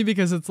it's funny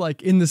because it's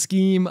like in the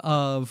scheme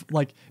of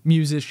like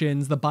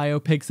musicians, the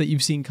biopics that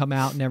you've seen come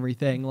out and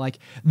everything, like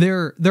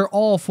they're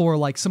all for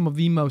like some of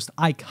the most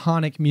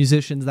iconic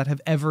musicians that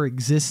have ever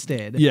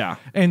existed. Yeah.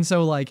 And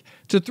so like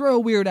to throw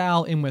Weird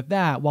Al in with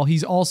that, while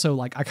he's also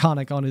like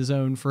iconic on his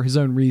own for his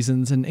own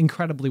reasons and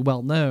incredibly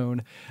well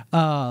known,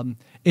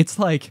 it's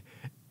like,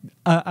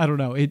 I don't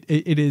know. It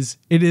is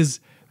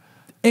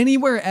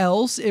anywhere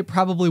else. It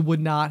probably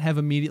would not have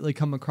immediately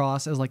come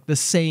across as like the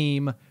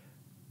same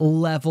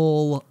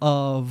level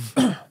of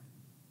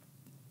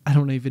I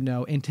don't even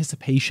know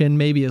anticipation.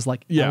 Maybe as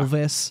like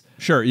Elvis,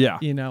 sure, yeah,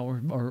 you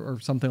know, or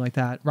something like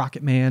that.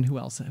 Rocket Man. Who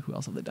else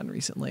have they done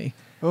recently?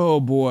 Oh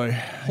boy,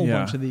 whole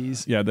bunch of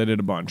these. Yeah, they did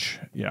a bunch.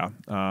 Yeah,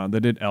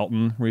 they did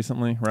Elton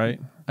recently, right?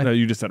 No,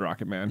 you just said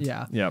Rocket Man.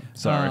 Yeah. Yep.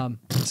 Sorry.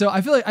 So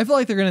I feel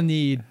like they're gonna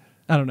need.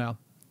 I don't know.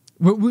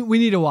 We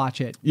need to watch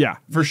it. Yeah,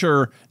 for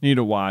sure. Need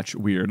to watch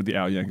Weird, the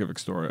Al Yankovic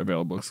story,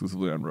 available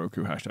exclusively on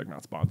Roku. #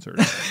 not sponsored.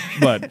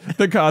 But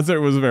the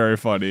concert was very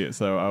funny,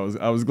 so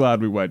I was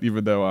glad we went,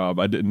 even though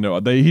I didn't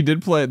know. He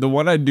did play the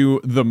one I do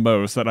the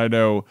most that I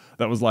know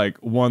that was like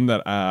one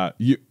that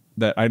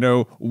that I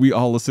know we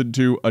all listened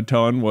to a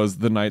ton was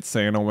The Night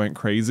Santa Went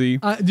Crazy.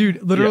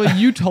 Dude, literally,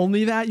 you told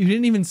me that. You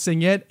didn't even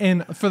sing it.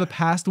 And for the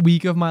past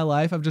week of my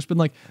life, I've just been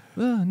like,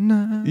 The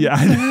Night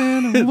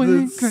Santa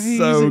Went Crazy.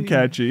 So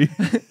catchy.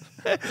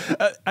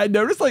 I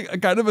noticed like a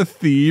kind of a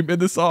theme in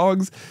the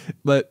songs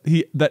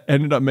that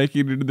ended up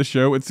making it into the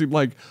show. It seemed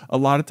like a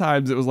lot of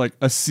times it was like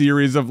a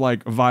series of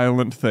like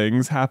violent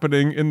things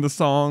happening in the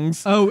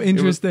songs. Oh,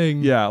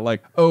 interesting.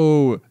 Like,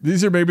 oh,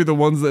 these are maybe the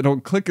ones that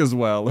don't click as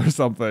well or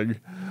something.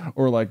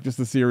 Or like just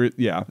a series.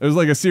 Yeah, it was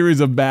like a series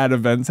of bad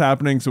events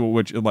happening. So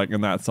which like in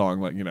that song,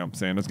 like, you know,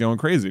 Santa's going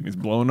crazy and he's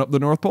blowing up the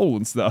North Pole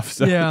and stuff.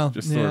 So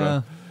just sort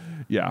of,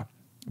 yeah.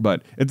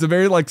 But it's a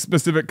very like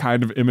specific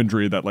kind of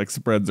imagery that like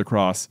spreads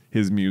across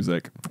his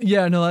music.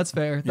 Yeah, no, that's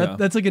fair.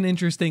 That's like an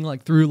interesting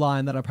like through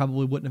line that I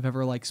probably wouldn't have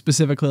ever like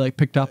specifically like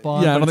picked up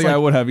on. Yeah, I don't think I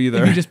would have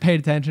either. If you just paid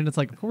attention, it's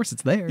like, of course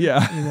it's there.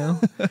 Yeah. You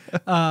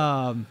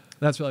know?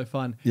 That's really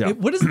fun. Yeah.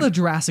 What is the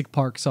Jurassic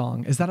Park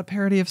song? Is that a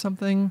parody of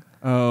something?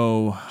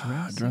 Oh,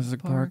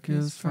 Jurassic Park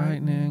is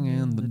frightening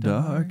in the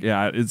dark.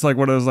 Yeah, it's like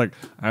one of those like,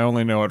 I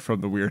only know it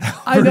from the Weird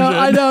Al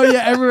I know.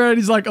 Yeah,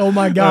 everybody's like, oh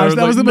my gosh,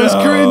 that was the most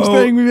cringe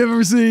thing we've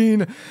ever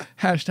seen.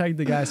 #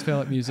 the guys fail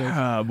at music.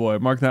 Ah, boy,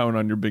 mark that one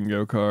on your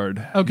bingo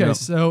card. Okay,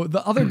 so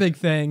the other big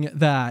thing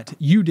that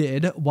you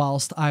did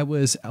whilst I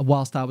was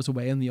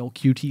away in the old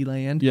QT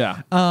land,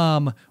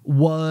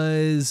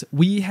 was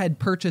we had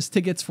purchased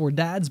tickets for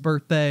Dad's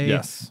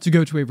birthday to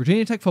go to a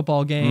Virginia Tech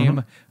football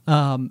game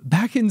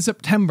back in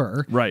September.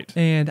 Right.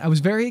 And I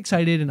was very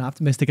excited and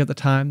optimistic at the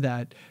time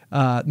that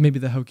maybe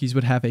the Hokies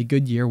would have a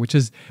good year, which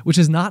has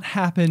not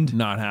happened.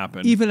 Not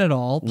happened. Even at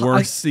all.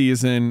 Worst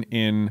season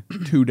in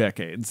 2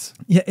 decades.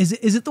 Yeah,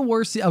 is it the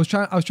worst? I was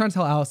trying to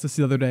tell Alice this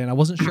the other day, and I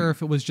wasn't sure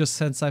if it was just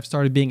since I've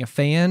started being a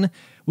fan,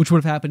 which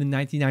would have happened in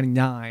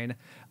 1999,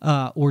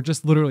 or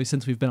just literally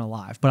since we've been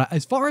alive. But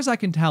as far as I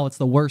can tell, it's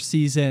the worst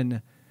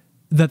season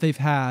that they've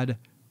had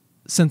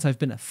since I've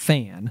been a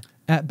fan,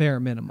 at bare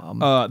minimum.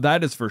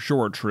 That is for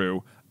sure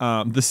true.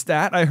 The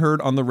stat I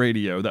heard on the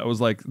radio that was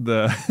like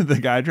the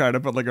guy trying to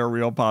put like a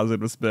real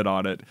positive spin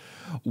on it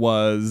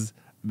was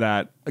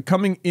that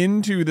coming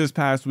into this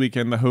past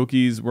weekend, the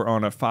Hokies were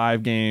on a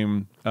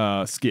 5-game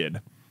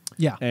skid.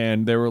 Yeah.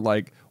 And they were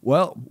like,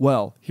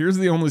 well, here's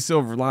the only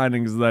silver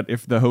lining is that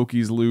if the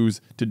Hokies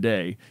lose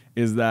today,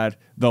 is that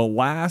the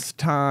last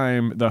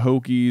time the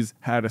Hokies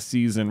had a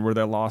season where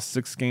they lost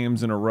 6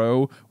 games in a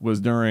row was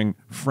during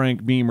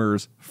Frank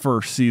Beamer's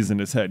first season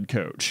as head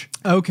coach.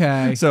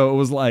 Okay. So it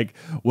was like,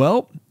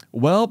 well,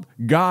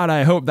 God,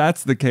 I hope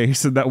that's the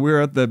case and that we're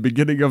at the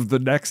beginning of the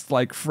next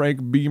like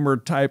Frank Beamer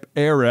type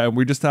era and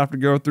we just have to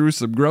go through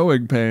some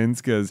growing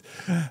pains because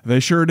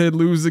they sure did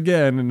lose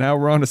again and now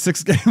we're on a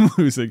 6-game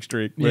losing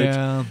streak, which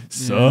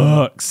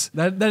sucks.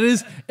 That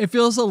is, it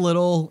feels a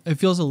little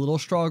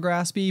straw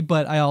graspy,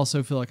 but I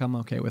also feel like I'm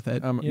okay with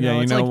it.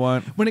 You know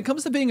what? When it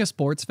comes to being a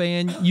sports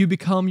fan, you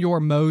become your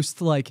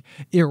most like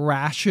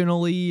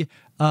irrationally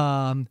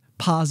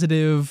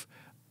positive.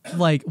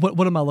 Like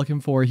what am I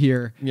looking for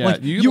here? Yeah,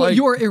 like,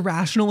 you are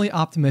irrationally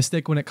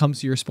optimistic when it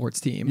comes to your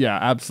sports team. Yeah,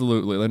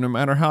 absolutely. Like, no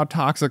matter how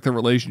toxic the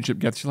relationship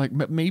gets, you're like,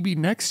 but maybe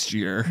next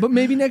year.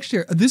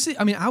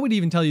 I would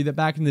even tell you that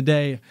back in the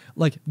day,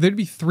 like there'd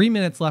be 3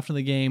 minutes left in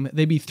the game,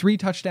 they'd be 3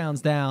 touchdowns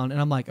down,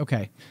 and I'm like,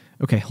 okay,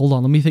 hold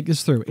on, let me think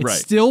this through. It's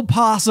still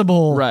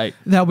possible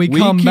that we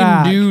come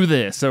back. We can do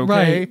this,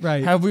 okay?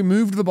 Right. Have we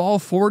moved the ball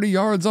 40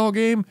 yards all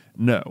game?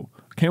 No.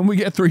 Can we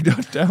get 3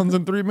 touchdowns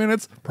in 3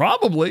 minutes?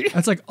 Probably.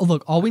 That's like,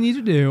 look, all we need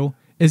to do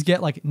is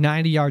get like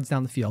 90 yards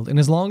down the field. And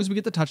as long as we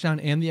get the touchdown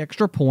and the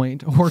extra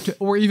point,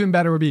 or even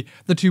better would be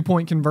the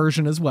 2-point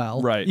conversion as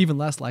well. Right. Even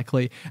less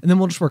likely. And then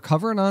we'll just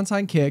recover an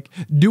onside kick,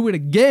 do it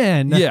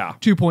again. Yeah.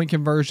 2-point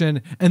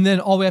conversion. And then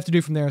all we have to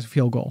do from there is a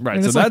field goal. Right.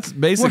 And So it's that's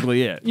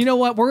basically it. You know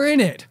what? We're in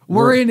it.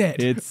 We're in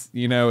it. It's,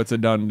 it's a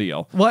done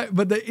deal. What?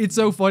 But it's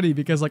so funny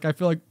because like I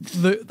feel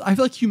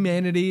like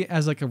humanity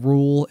as like a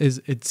rule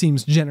it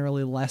seems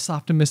generally less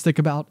optimistic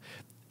about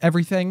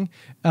everything.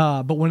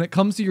 But when it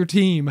comes to your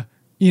team,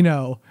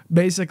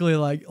 basically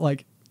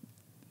like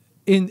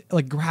in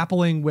like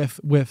grappling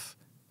with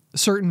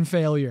certain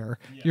failure,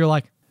 you're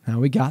like, oh,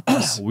 we got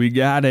this. We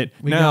got it.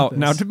 Now,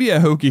 to be a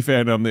Hokie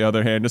fan, on the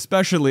other hand,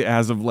 especially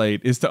as of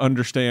late, is to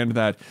understand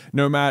that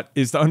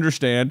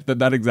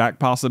that exact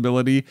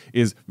possibility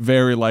is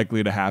very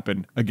likely to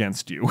happen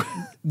against you.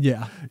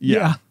 Yeah.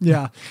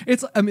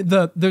 It's,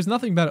 there's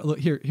nothing better. Look,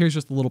 here's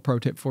just a little pro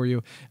tip for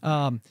you.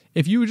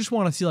 If you just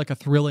want to see like a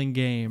thrilling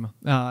game,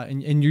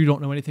 and you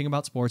don't know anything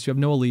about sports, you have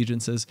no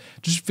allegiances,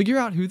 just figure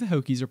out who the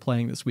Hokies are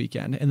playing this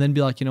weekend, and then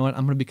be like, you know what,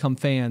 I'm going to become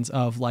fans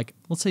of, like,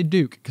 let's say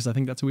Duke, because I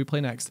think that's who we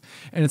play next.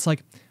 And it's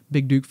like,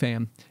 big Duke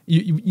fan.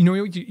 You know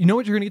what you're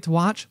going to get to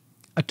watch?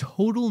 A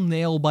total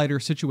nail biter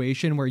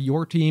situation where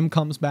your team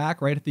comes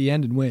back right at the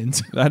end and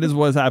wins. That is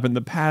what's happened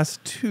the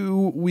past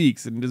 2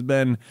 weeks, and it has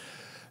been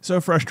so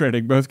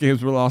frustrating. Both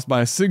games were lost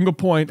by a single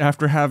point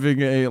after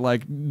having a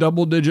like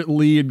double-digit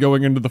lead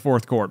going into the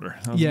fourth quarter.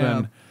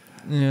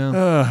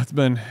 It's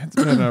been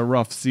a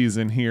rough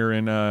season here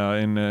in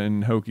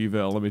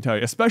Hokieville, let me tell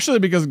you. Especially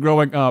because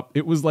growing up,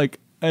 it was like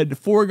a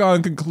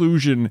foregone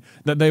conclusion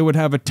that they would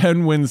have a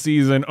 10-win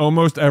season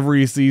almost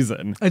every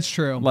season. It's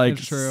true. Like,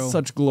 it's true.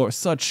 Such glory,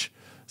 such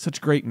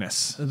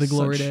greatness. The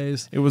glory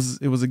days. It was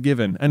a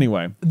given.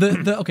 Anyway.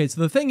 Okay,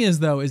 so the thing is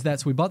though, is that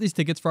so we bought these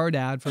tickets for our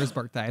dad for his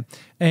birthday,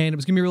 and it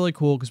was gonna be really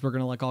cool because we're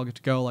gonna like all get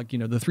to go, like,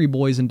 the 3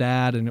 boys and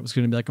dad, and it was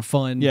gonna be like a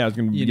fun. Yeah, it was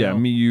gonna be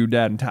me, you,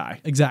 dad, and Ty.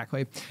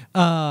 Exactly.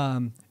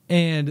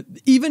 And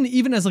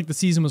even as like the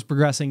season was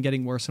progressing,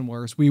 getting worse and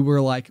worse, we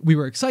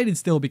were excited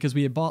still because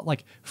we had bought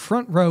like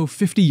front row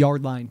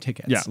 50-yard line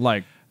tickets. Yeah,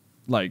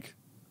 like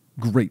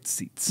great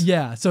seats.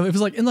 Yeah, so it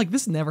was like, and like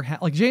this never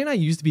happened. Like Jay and I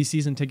used to be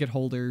season ticket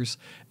holders,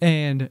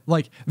 and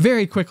like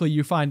very quickly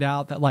you find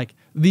out that like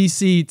these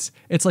seats,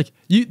 it's like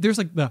there's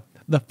like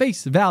the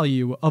face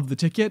value of the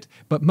ticket,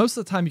 but most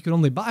of the time you can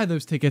only buy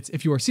those tickets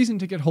if you are season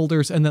ticket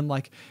holders and then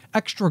like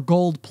extra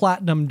gold,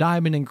 platinum,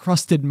 diamond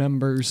encrusted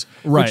members.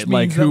 Right,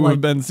 like who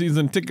have been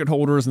season ticket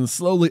holders and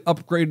slowly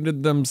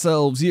upgraded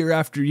themselves year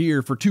after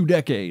year for 2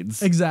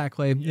 decades.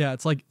 Exactly. Yeah,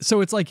 it's like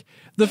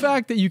the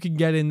fact that you can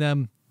get in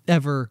them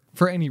ever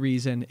for any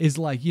reason is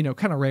like,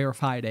 kind of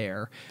rarefied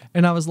air.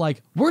 And I was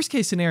like, worst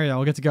case scenario,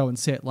 I'll get to go and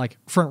sit like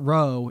front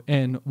row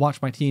and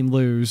watch my team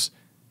lose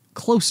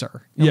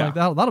closer. And yeah,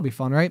 like, that'll be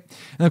fun, right?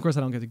 And of course I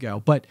don't get to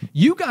go, but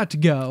you got to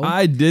go.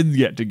 I did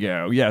get to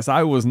go. Yes,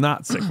 I was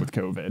not sick with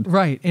COVID.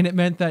 Right, and it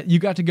meant that you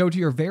got to go to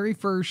your very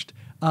first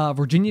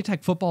Virginia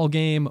Tech football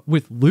game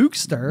with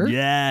Lukester.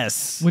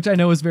 Yes, which I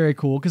know is very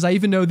cool, because I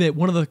even know that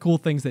one of the cool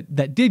things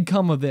that did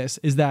come of this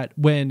is that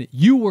when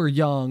you were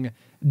young,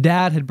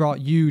 Dad had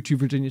brought you to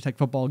Virginia Tech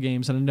football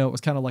games, and I know it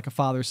was kind of like a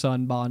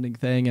father-son bonding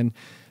thing, and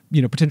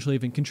potentially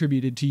even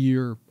contributed to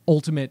your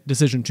ultimate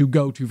decision to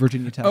go to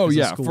Virginia Tech. Oh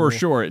yeah, for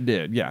sure it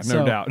did. Yeah,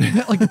 no doubt.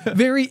 Like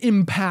very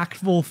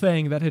impactful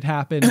thing that had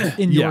happened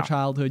in your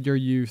childhood, your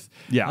youth.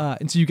 Yeah,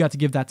 and so you got to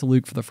give that to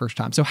Luke for the first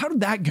time. So how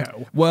did that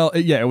go? Well,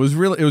 it was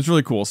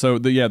really cool. So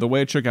the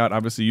way it shook out,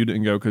 obviously you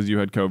didn't go because you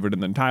had COVID,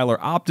 and then Tyler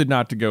opted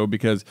not to go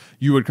because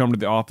you had come to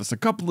the office a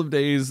couple of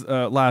days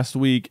last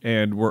week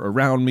and were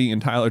around me,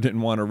 and Tyler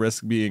didn't want to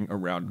risk being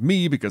around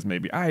me because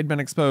maybe I had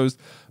been exposed.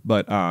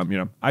 But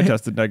I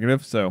tested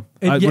negative, so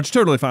which is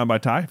totally fine by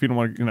Ty if you don't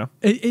want to,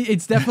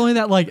 It's definitely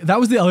that, like, that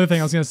was the other thing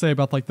I was going to say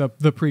about like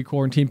the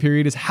pre-quarantine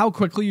period is how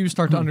quickly you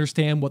start to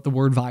understand what the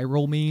word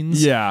viral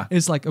means. Yeah.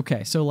 It's like,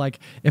 okay, so like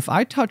if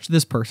I touch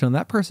this person and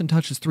that person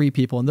touches 3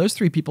 people and those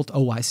 3 people,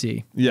 I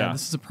see. Yeah.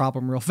 This is a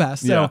problem real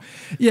fast. So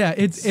yeah,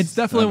 it's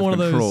definitely one of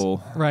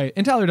those. Right.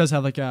 And Tyler does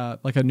have like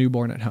a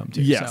newborn at home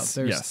too. Yes.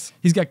 So yes.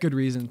 He's got good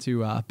reason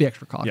to be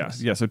extra cautious.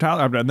 Yes. Yeah. So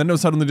Tyler, and then it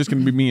was suddenly just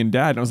going to be me and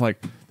Dad. And I was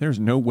like, there's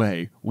no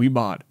way we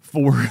bought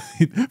 4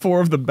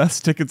 of the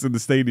best tickets in the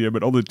stadium,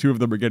 but only 2 of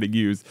them are getting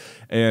used.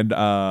 And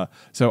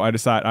so I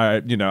decided,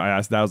 I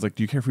asked Dad, I was like,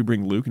 do you care if we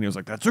bring Luke? And he was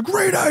like, that's a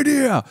great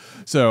idea.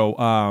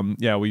 So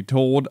we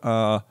told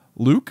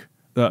Luke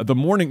the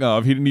morning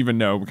of. He didn't even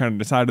know. We kind of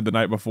decided the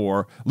night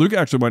before. Luke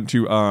actually went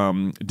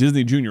to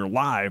Disney Junior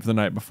Live the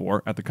night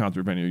before at the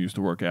concert venue he used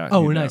to work at.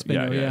 Oh, nice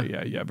venue.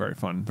 Yeah. Very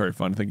fun. Very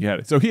fun. I think he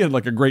had it. So he had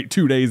like a great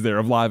 2 days there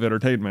of live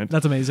entertainment.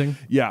 That's amazing.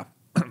 Yeah.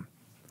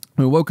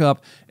 We woke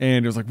up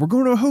and it was like, we're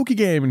going to a Hokie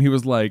game, and he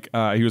was like,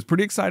 he was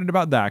pretty excited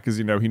about that because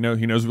he knows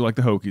we like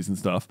the Hokies and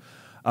stuff.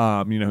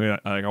 You know,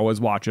 I always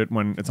watch it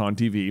when it's on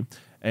TV.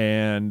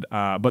 And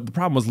but the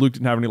problem was Luke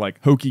didn't have any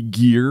like Hokie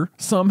gear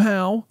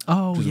somehow.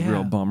 Oh, which is yeah. a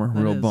real bummer,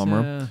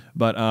 Yeah.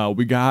 But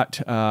we got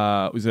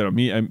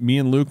me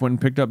and Luke went and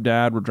picked up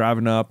Dad. We're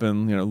driving up,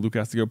 and you know Luke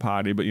has to go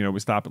potty, but you know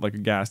we stop at like a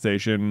gas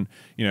station.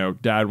 You know,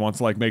 Dad wants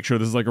to like make sure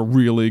this is like a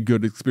really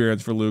good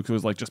experience for Luke. So it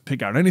was like just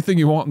pick out anything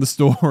you want in the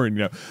store. And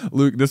you know,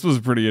 Luke, this was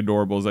pretty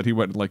adorable. Is that he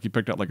went and like he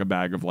picked out like a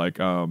bag of like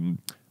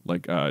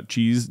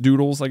cheese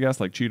doodles, I guess,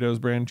 like Cheetos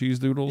brand cheese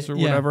doodles or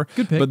whatever.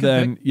 Good pick. But good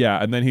then, pick.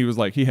 and then he was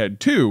like, he had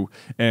two,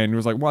 and he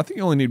was like, well, I think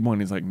you only need one.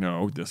 He's like,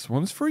 no, this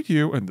one's for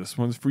you, and this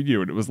one's for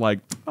you. And it was like,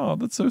 oh,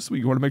 that's so sweet.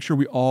 You want to make sure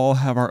we all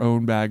have our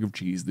own bag of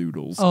cheese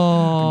doodles.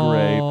 Oh,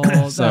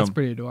 great. that's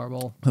pretty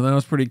adorable. So that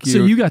was pretty cute.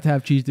 So you got to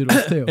have cheese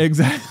doodles too.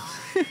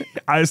 Exactly.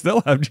 I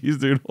still have cheese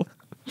doodles.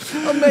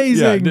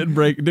 Amazing.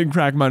 Yeah, didn't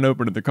crack mine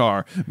open in the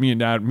car. Me and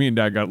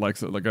Dad got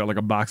like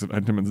a box of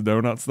Entenmann's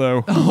donuts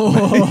though.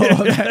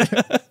 Oh,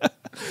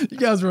 you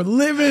guys were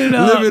living it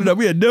up.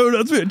 We had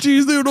donuts, we had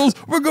cheese doodles.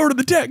 We're going to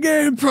the tech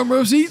game. Front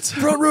row seats.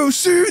 Front row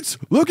seats.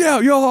 Look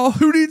out, y'all.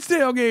 Who needs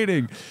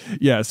tailgating?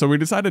 Yeah, so we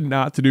decided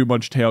not to do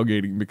much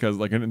tailgating because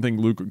like I didn't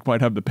think Luke would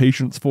quite have the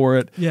patience for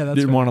it. Yeah, that's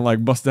didn't right. want to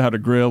like bust out a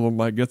grill and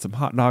like get some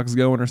hot dogs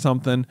going or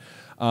something.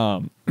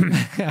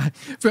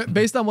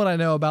 Based on what I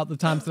know about the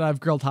times that I've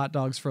grilled hot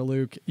dogs for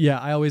Luke,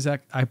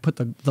 I put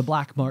the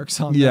black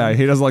marks on Yeah, them.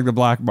 he doesn't like the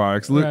black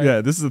marks. Luke, Right.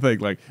 Yeah, this is the thing.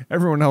 Like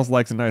everyone else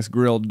likes a nice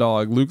grilled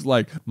dog. Luke's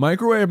like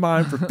microwave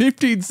mine for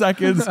 15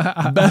 seconds.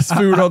 Best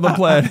food on the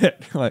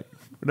planet. Like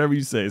whatever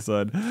you say,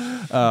 son.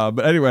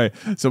 But anyway,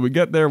 so we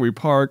get there, we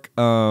park.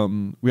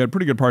 We had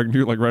pretty good parking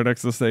too, like right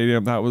next to the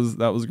stadium. That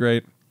was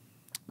great.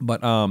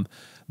 But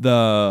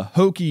the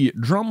Hokie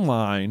drum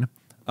line.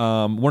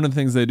 One of the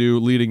things they do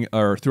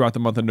throughout the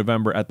month of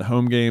November at the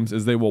home games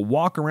is they will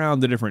walk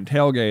around the different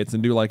tailgates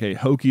and do like a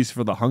Hokies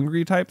for the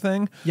hungry type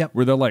thing. Yep.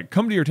 Where they'll like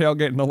come to your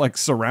tailgate and they'll like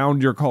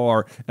surround your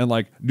car and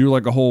like do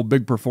like a whole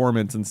big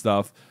performance and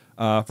stuff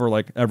for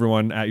like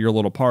everyone at your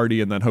little party,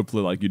 and then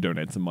hopefully like you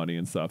donate some money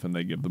and stuff, and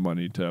they give the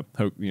money to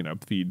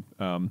feed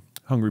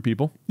hungry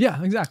people.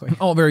 Yeah, exactly.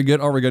 All very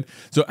good, all very good.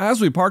 So as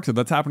we parked it,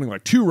 that's happening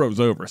like 2 rows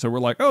over. So we're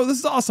like, oh, this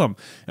is awesome.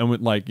 And we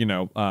like,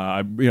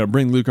 I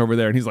bring Luke over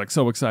there, and he's like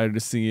so excited to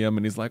see him,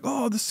 and he's like,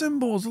 oh, the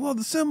symbols, I love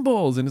the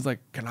symbols. And he's like,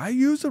 can I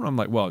use them? I'm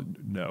like, well,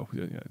 no,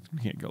 you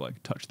can't go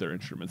like touch their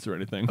instruments or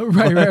anything.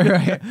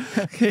 Right.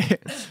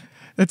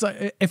 It's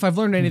like, if I've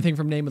learned anything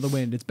from Name of the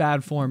Wind, it's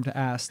bad form to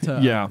ask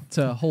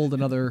to hold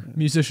another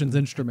musician's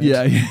instrument.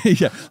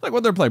 Yeah, like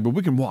what they're playing, but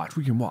we can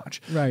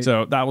watch. Right.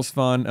 So that was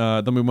fun.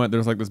 Then we went.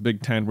 There's like this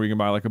big tent where you can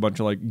buy like a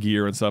bunch of like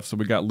gear and stuff. So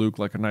we got Luke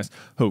like a nice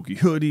Hokie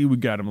hoodie. We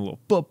got him a little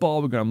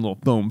football. We got him a little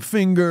foam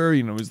finger.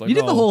 He's like, You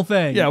did the whole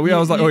thing. Yeah, I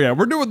was like, oh yeah,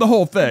 we're doing the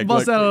whole thing.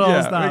 Bust out all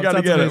the stops. we gotta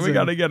That's get it. We amazing.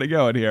 gotta get it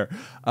going here.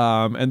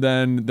 And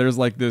then there's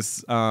like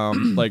this,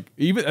 like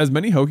even as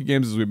many Hokie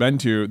games as we've been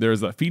to,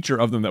 there's a feature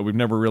of them that we've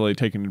never really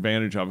taken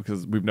advantage of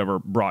because we've never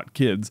brought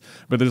kids.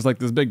 But there's like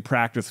this big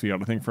practice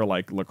field, I think, for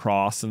like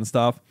lacrosse and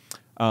stuff,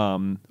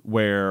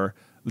 where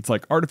it's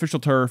like artificial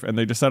turf, and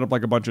they just set up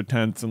like a bunch of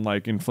tents and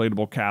like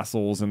inflatable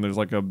castles, and there's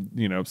like a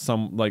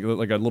some like a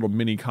little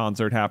mini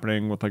concert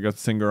happening with like a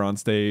singer on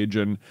stage,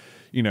 and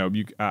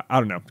I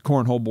don't know,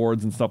 cornhole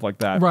boards and stuff like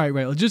that. Right.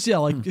 Just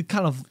like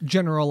kind of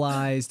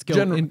generalized,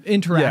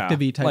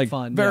 interactive-y type like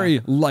fun.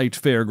 Very light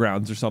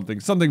fairgrounds or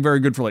something very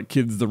good for like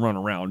kids to run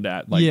around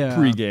at, like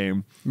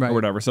pre-game or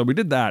whatever. So we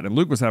did that, and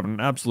Luke was having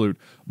an absolute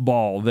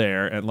ball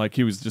there, and like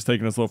he was just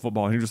taking his little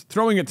football and he was just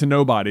throwing it to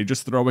nobody,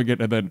 just throwing it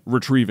and then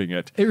retrieving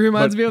it. It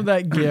reminds me of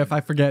that GIF.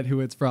 I forget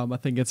who it's from. I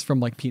think it's from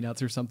like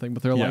Peanuts or something.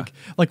 But they're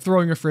like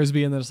throwing a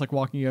frisbee and then just like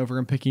walking over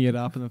and picking it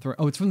up and then throwing.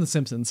 Oh, it's from The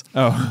Simpsons.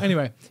 Oh,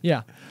 anyway,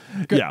 yeah.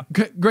 Yeah.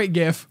 Great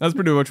GIF. That's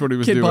pretty much what he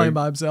was Kid doing. playing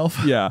by himself.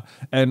 Yeah.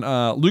 And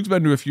Luke's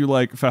been to a few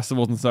like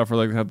festivals and stuff where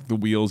like they have the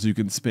wheels you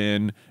can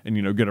spin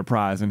and get a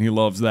prize, and he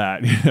loves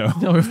that.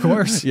 No, of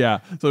course. Yeah.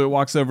 So he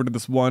walks over to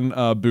this one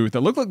booth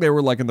that looked like they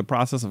were like in the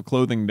process of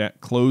closing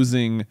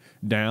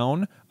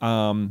down.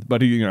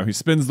 But he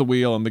spins the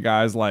wheel, and the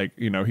guy's like,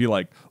 he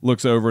like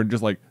looks over and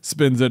just like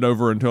spins it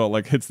over until it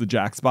like hits the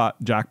jackpot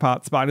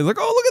spot. And he's like,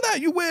 oh, look at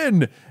that, you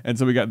win. And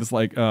so we got this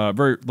like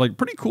very like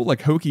pretty cool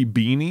like Hokie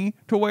beanie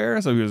to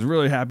wear. So he was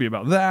really happy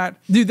about that.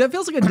 Dude, that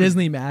feels like a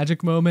Disney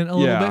magic moment a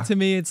little Yeah. bit to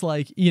me. It's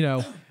like,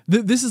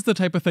 this is the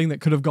type of thing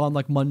that could have gone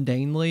like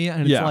mundanely,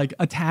 and it's like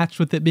attached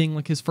with it being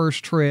like his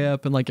first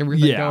trip and like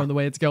everything going the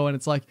way it's going.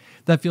 It's like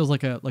that feels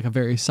like a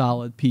very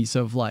solid piece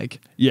of like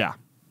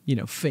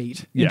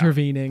fate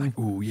intervening. Like,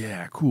 oh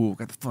yeah, cool.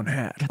 Got the fun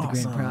hat. Got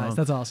the grand prize.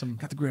 That's awesome.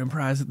 Got the grand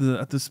prize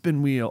at the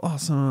spin wheel.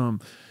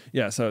 Awesome.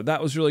 Yeah, so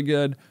that was really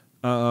good.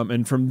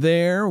 And from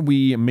there,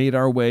 we made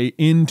our way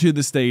into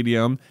the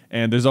stadium,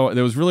 and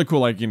there was really cool,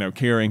 like,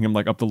 carrying him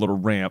like up the little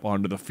ramp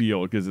onto the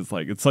field, because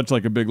it's such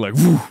like a big like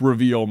woo,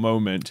 reveal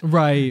moment.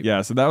 Right.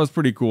 Yeah. So that was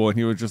pretty cool, and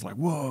he was just like,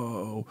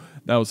 whoa,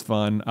 that was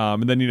fun.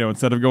 And then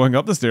instead of going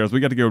up the stairs, we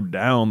got to go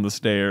down the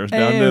stairs,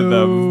 down to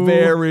the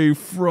very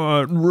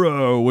front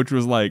row, which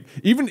was like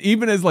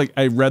even as like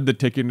I read the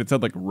ticket and it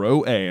said like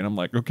row A, and I'm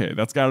like, okay,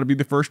 that's got to be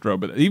the first row.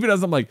 But even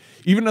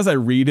as I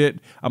read it,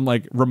 I'm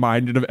like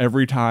reminded of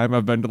every time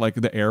I've been to like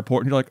the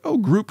airport, and you're like, oh,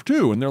 group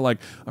 2, and they're like,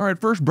 all right,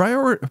 first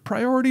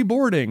priority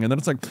boarding, and then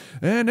it's like,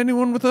 and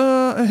anyone with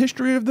a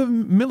history of the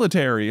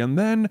military, and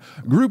then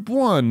group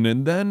 1,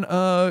 and then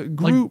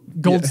group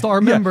like gold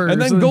star members,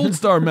 and then gold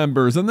star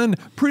members, and then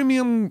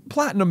premium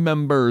platinum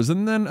members,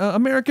 and then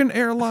American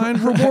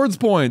Airline rewards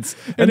points,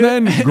 and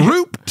then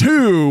group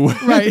 2.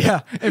 Right,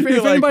 yeah. If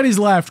anybody's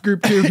left,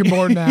 group 2 can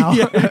board now.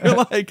 Yeah,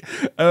 you're like,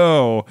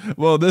 oh,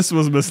 well, this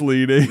was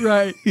misleading.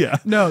 Right. Yeah.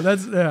 No,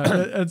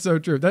 that's so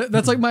true.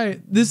 That's like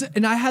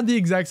and I had the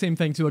exact same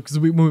thing too, because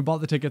when we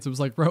bought the tickets, it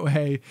was like row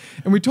A,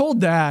 and we told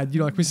Dad,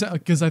 like we said,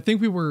 because I think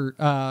we were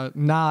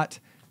not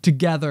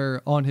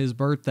together on his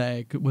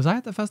birthday. Was I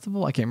at the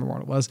festival? I can't remember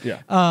what it was.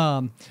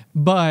 Yeah.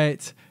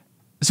 But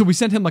so we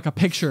sent him like a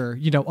picture,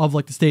 of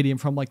like the stadium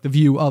from like the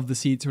view of the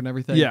seats and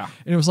everything. Yeah.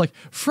 And it was like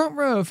front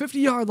row,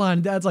 50-yard line.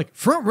 And Dad's like,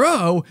 front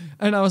row?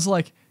 And I was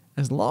like,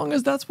 as long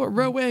as that's what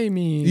row A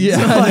means. Yeah,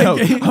 I know.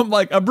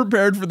 I'm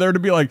prepared for there to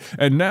be like,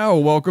 and now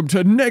welcome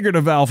to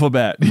negative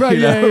alphabet. Right,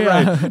 yeah.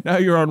 Right. Now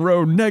you're on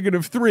row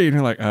 -3, and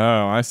you're like,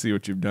 oh, I see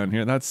what you've done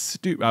here. That's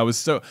stupid. I was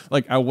so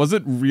like, I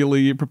wasn't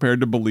really prepared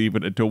to believe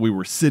it until we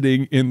were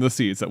sitting in the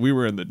seats, that we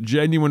were in the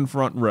genuine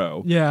front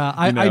row. Yeah,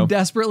 I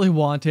desperately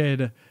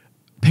wanted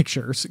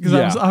pictures, because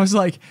I was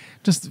like,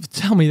 just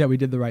tell me that we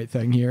did the right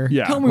thing here.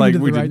 Yeah, tell me like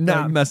we did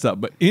not mess up.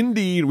 But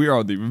indeed, we are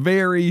on the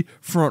very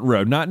front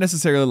row. Not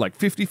necessarily like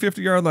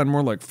 50-yard line,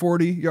 more like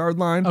 40-yard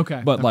line.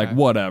 Okay. But like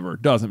whatever,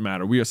 doesn't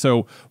matter.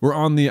 We're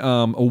on the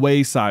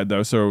away side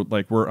though. So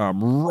like we're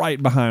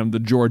right behind the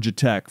Georgia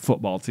Tech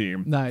football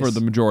team for the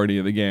majority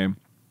of the game.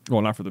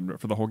 Well, not for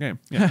the whole game.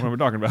 Yeah, what am I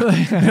talking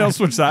about? I'll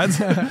switch sides.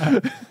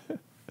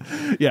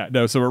 Yeah,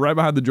 no. So we're right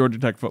behind the Georgia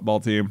Tech football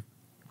team.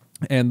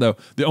 And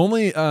the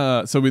only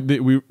so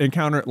we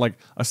encounter like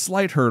a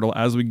slight hurdle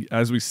as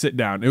we sit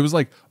down. It was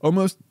like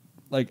almost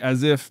like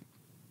as if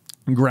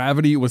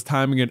gravity was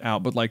timing it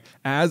out, but like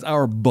as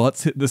our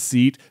butts hit the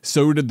seat,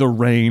 so did the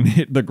rain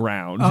hit the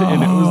ground.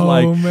 And it was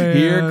like,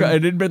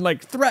 it had been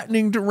like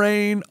threatening to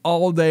rain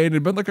all day, and it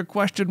had been like a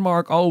question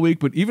mark all week.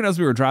 But even as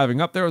we were driving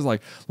up there, it was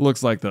like,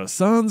 looks like the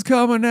sun's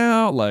coming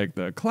out, like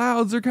the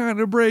clouds are kind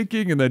of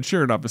breaking. And then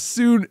sure enough, as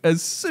soon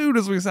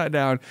as we sat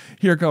down,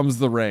 here comes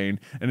the rain.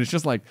 And it's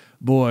just like,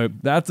 boy,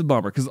 that's a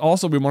bummer. Because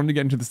also we wanted to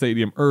get into the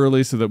stadium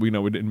early so that we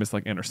didn't miss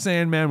like Enter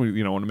Sandman.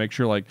 We want to make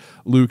sure like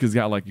Luke has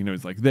got like,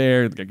 he's like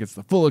there, gets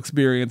the full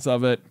experience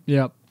of it.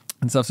 Yep.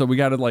 And stuff. So we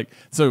got to like,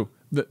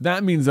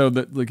 that means though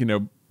that like,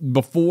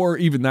 before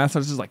even that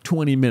starts, just like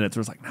 20 minutes,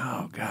 where it's like,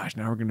 oh gosh,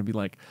 now we're going to be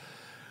like,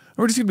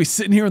 we're just going to be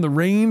sitting here in the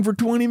rain for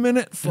 20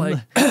 minutes. Like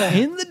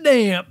in the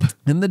damp.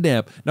 In the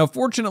damp. Now,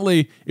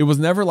 fortunately, it was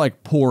never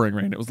like pouring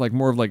rain. It was like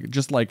more of like,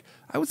 just like,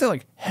 I would say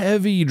like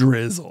heavy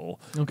drizzle,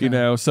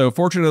 So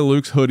fortunately,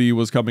 Luke's hoodie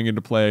was coming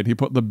into play, and he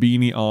put the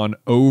beanie on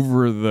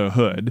over the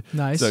hood.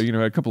 Nice. So,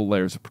 a couple of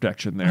layers of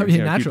protection there. Oh,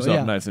 yeah, naturally, keep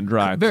yourself nice and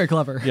dry. Very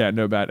clever. Yeah,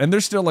 no bad. And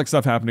there's still like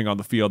stuff happening on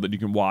the field that you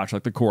can watch.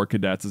 Like the Corps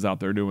Cadets is out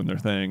there doing their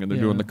thing, and they're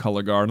doing the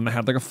color guard, and they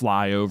had like a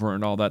flyover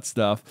and all that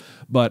stuff.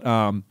 But,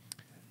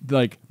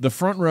 like the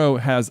front row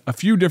has a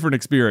few different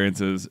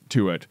experiences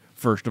to it.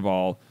 First of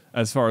all,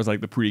 as far as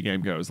like the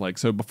pregame goes, like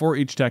so before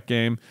each Tech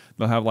game,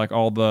 they'll have like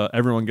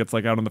everyone gets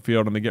like out on the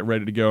field and they get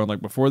ready to go, and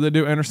like before they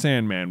do Enter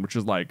Sandman, which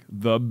is like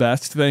the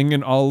best thing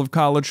in all of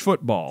college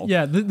football.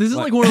 Yeah, this is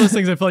like one of those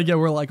things I feel like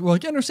we're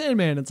like Enter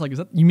Sandman. It's like, is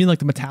that, you mean like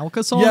the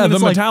Metallica song? Yeah, and the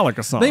it's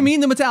Metallica song. They mean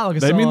the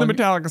Metallica song. They mean the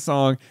Metallica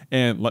song,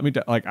 and let me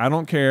like I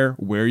don't care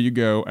where you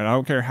go, and I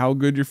don't care how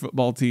good your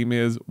football team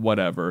is,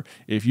 whatever.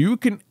 If you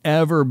can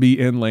ever be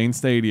in Lane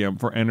Stadium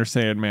for Enter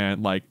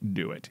Sandman, like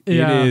do it.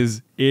 Yeah.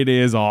 It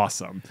is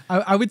awesome.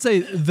 I would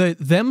say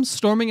them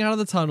storming out of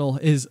the tunnel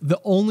is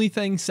the only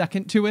thing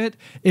second to it,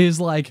 is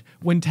like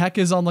when Tech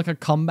is on like a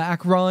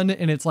comeback run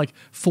and it's like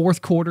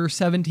fourth quarter,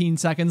 17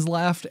 seconds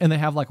left, and they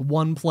have like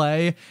one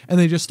play and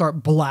they just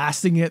start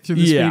blasting it through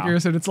the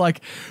speakers, and it's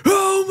like,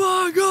 oh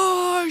my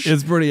gosh.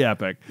 It's pretty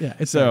epic. Yeah,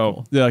 it's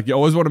so cool. Like you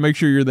always want to make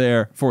sure you're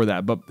there for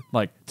that. But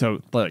like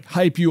to like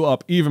hype you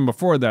up even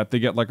before that, they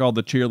get like all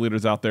the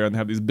cheerleaders out there and they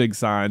have these big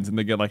signs, and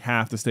they get like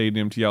half the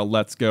stadium to yell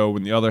 "Let's go"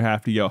 and the other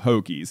half to yell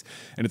 "Hokies."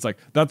 And it's like,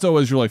 that's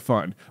always really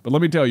fun. But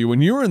let me tell you,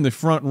 when you're in the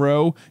front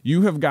row,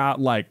 you have got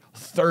like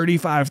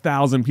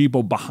 35,000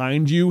 people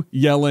behind you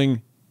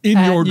yelling in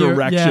your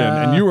direction,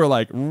 and you were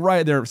like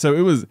right there. So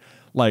it was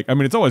like, I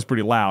mean, it's always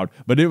pretty loud,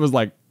 but it was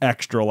like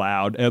extra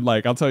loud. And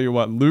like, I'll tell you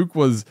what, Luke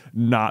was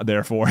not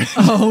there for it.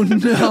 Oh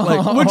no.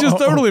 Like, which is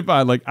totally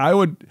fine. Like,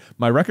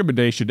 my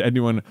recommendation to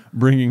anyone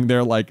bringing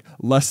their like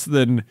less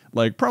than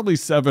like probably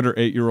 7 or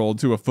 8 year old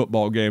to a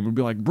football game would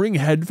be like, bring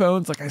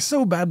headphones. Like, I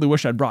so badly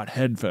wish I'd brought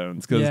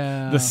headphones because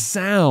the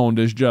sound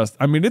is just,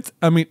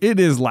 it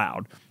is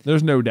loud.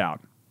 There's no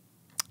doubt.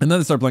 And then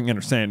they start playing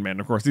Enter Sandman.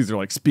 Of course, these are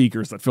like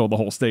speakers that fill the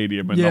whole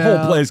stadium, and the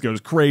whole place goes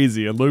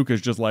crazy. And Luke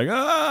is just like,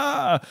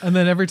 ah! And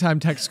then every time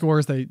Tech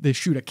scores, they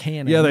shoot a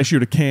cannon. Yeah, they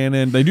shoot a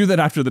cannon. They do that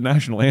after the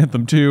national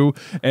anthem too.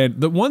 And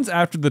the ones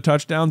after the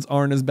touchdowns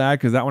aren't as bad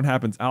because that one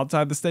happens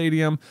outside the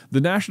stadium. The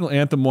national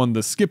anthem one,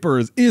 the skipper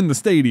is in the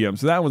stadium,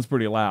 so that one's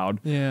pretty loud.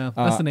 Yeah,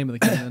 that's the name of the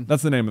cannon.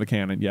 That's the name of the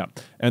cannon. Yeah,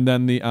 and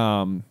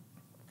then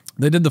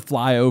they did the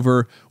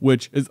flyover,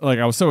 which is like,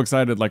 I was so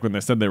excited, like when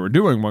they said they were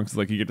doing one, because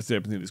like you get to stay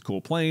up and see these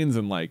cool planes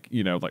and like,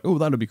 you know, like, oh,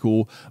 that'd be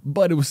cool.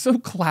 But it was so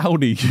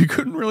cloudy, you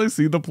couldn't really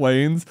see the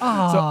planes.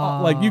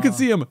 So like you could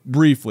see them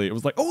briefly. It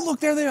was like, oh, look,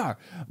 there they are.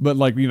 But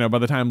like, you know, by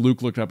the time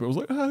Luke looked up, it was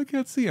like, oh, I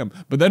can't see them.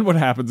 But then what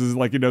happens is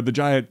like, you know, the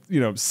giant, you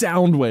know,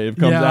 sound wave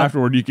comes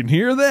afterward. You can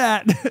hear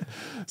that.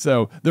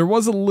 So there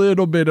was a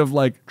little bit of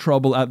like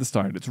trouble at the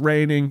start. It's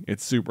raining.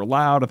 It's super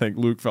loud. I think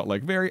Luke felt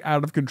like very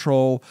out of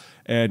control.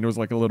 And it was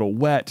like a little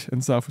wet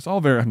and stuff. It's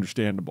all very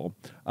understandable.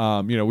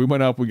 You know, we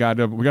went up, we got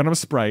him a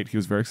Sprite. He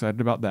was very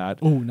excited about that.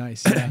 Oh,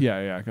 nice. Yeah.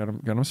 yeah. Got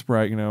him a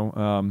Sprite, you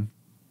know.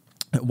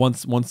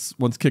 Once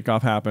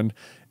kickoff happened.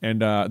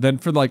 And then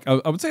for like,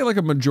 I would say like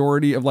a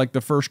majority of like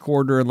the first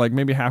quarter and like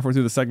maybe halfway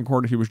through the second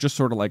quarter, he was just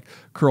sort of like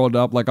curled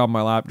up like on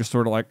my lap, just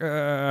sort of like,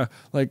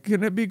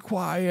 can it be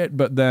quiet?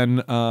 But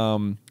then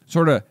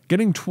sort of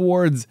getting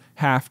towards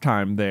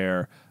halftime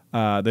there,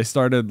 they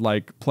started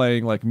like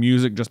playing like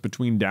music just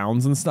between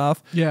downs and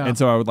stuff. Yeah. And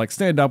so I would like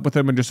stand up with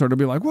him and just sort of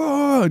be like,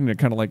 whoa, and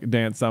kind of like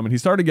dance some. And he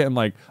started getting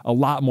like a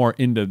lot more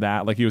into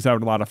that. Like he was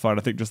having a lot of fun,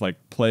 I think, just like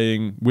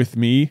playing with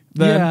me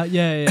then.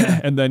 Yeah.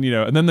 And then, you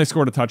know, and then they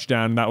scored a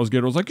touchdown and that was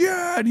good. I was like,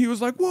 yeah. And he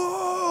was like,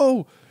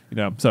 whoa, you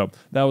know, so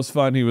that was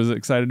fun. He was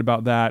excited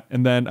about that.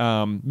 And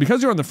then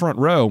because you're on the front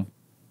row,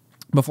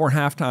 before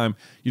halftime,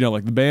 you know,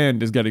 like the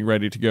band is getting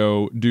ready to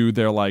go do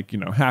their like, you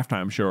know,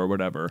 halftime show or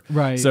whatever.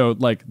 Right. So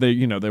like they,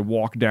 you know, they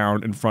walk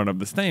down in front of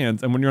the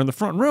stands, and when you're in the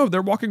front row,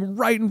 they're walking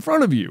right in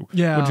front of you.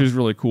 Yeah. Which is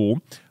really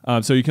cool.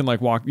 So you can like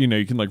walk, you know,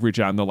 you can like reach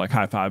out and they'll like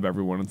high five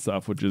everyone and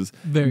stuff, which is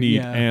neat.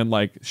 Yeah. And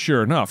like,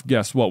 sure enough,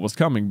 guess what was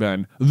coming,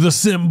 Ben? The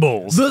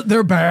cymbals.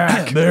 They're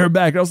back. They're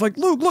back. And I was like,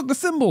 Luke, look, the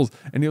cymbals.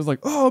 And he was like,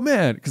 oh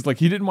man. Cause like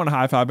he didn't want to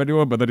high five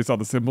anyone, but then he saw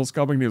the cymbals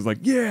coming and he was like,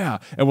 yeah.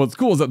 And what's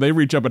cool is that they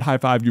reach up and high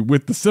five you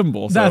with the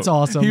cymbal. So that's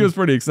awesome. He was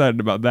pretty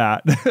excited about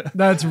that.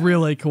 That's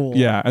really cool.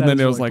 Yeah. And then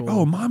it was really like,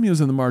 cool. Oh, mommy was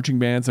in the marching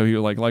band. So he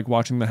was like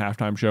watching the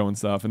halftime show and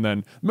stuff. And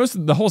then most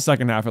of the whole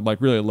second half had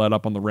like really let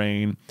up on the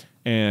rain.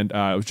 And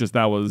it was just,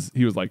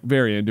 he was like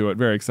very into it,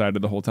 very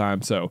excited the whole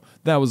time. So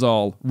that was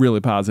all really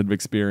positive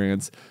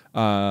experience.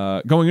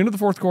 Going into the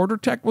fourth quarter,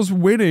 Tech was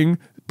winning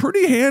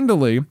pretty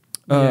handily.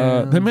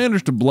 They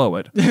managed to blow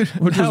it,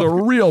 which was a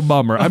real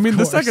bummer. I mean,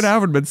 the second half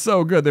had been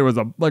so good. There was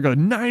a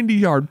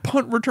 90-yard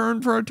punt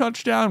return for a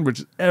touchdown,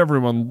 which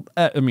everyone,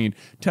 I mean,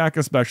 Tech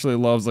especially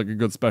loves like a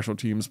good special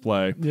teams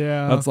play.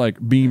 Yeah. That's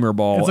like beamer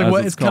ball. It's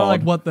like it's kind of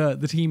like what the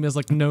team is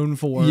like known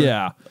for.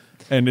 Yeah.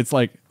 And it's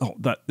like, oh,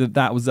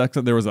 that was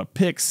excellent. There was a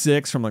pick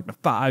six from like the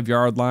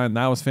 5-yard line.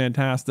 That was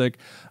fantastic.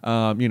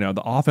 You know,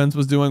 the offense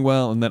was doing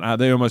well. And then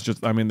they almost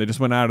just, I mean, they just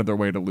went out of their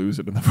way to lose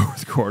it in the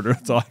fourth quarter.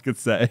 That's all I could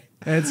say.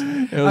 It was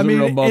a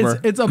real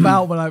bummer. It's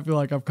about what I feel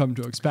like I've come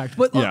to expect.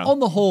 But on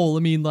the whole, I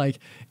mean, like,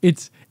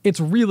 it's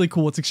really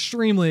cool. It's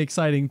extremely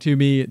exciting to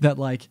me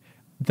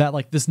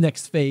that this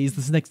next phase,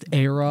 this next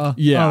era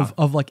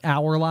of like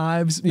our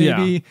lives,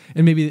 maybe,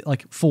 and maybe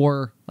like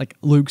for like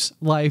Luke's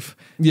life,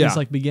 is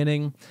like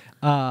beginning.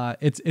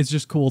 It's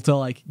just cool to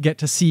like get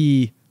to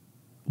see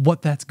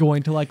what that's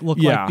going to like look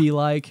like, be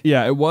like.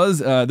 Yeah, it was.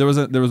 There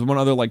was one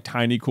other like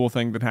tiny cool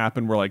thing that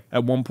happened where like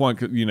at one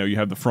point, you know, you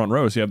have the front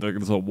row, so you have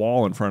this little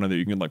wall in front of it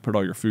you can like put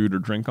all your food or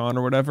drink on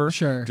or whatever.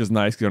 Sure. Which is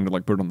nice because you don't have to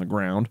like put it on the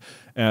ground.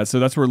 So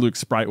that's where Luke's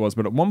Sprite was.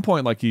 But at one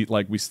point,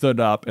 like we stood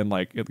up and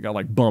like it got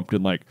like bumped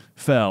and like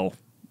fell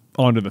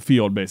onto the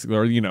field basically,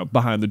 or you know,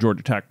 behind the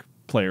Georgia Tech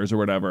players or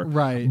whatever.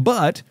 Right.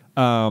 But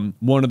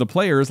one of the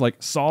players like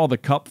saw the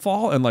cup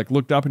fall and like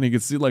looked up and he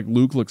could see like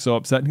Luke looked so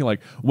upset and he like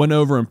went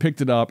over and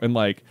picked it up and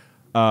like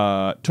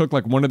took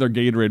like one of their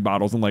Gatorade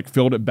bottles and like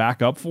filled it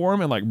back up for him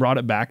and like brought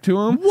it back to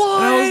him.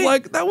 What? And I was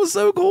like, that was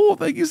so cool.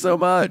 Thank you so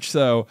much.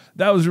 So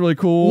that was really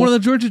cool. One of the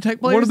Georgia Tech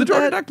players. One of the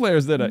Georgia Tech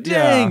players did it.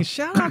 Dang!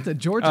 Shout out to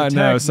Georgia Tech.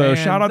 No, so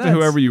shout out to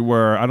whoever you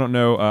were. I don't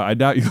know. I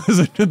doubt you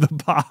listened to the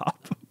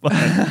pop.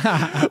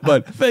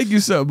 But thank you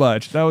so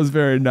much. That was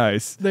very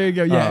nice. There you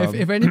go. Yeah.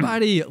 If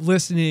anybody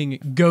listening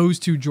goes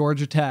to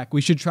Georgia Tech,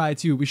 we should try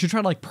to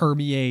like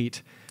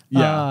permeate.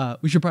 Yeah,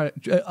 we should probably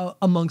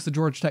amongst the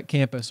Georgia Tech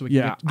campus so we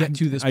can get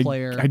to this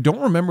player. I don't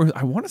remember.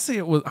 I want to say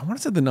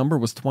the number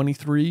was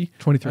 23.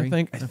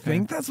 23. I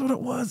think that's what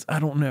it was. I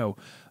don't know.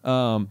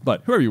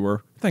 But whoever you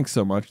were, thanks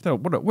so much.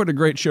 What a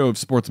great show of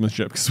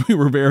sportsmanship, because we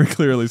were very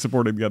clearly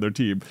supporting the other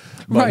team.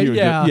 But Right, he was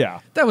yeah.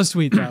 That was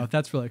sweet, though.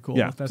 That's really cool.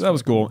 Yeah, That's so that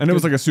was cool. And it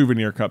was like a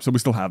souvenir cup, so we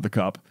still have the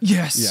cup.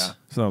 Yes. Yeah,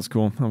 so that was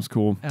cool. That was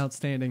cool.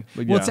 Outstanding.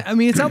 But Well, yeah. I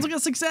mean, it sounds like a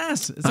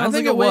success. It I sounds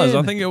think like it a was.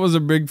 win. I think it was a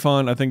big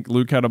fun. I think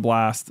Luke had a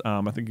blast.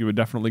 I think he would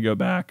definitely go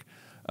back.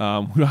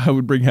 I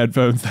would bring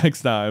headphones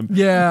next time.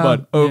 Yeah,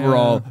 But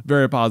overall,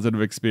 very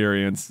positive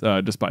experience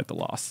despite the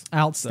loss.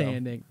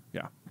 Outstanding. So,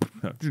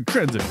 yeah.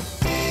 Transition.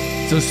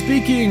 So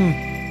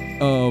speaking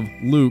of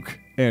Luke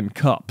and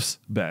cups,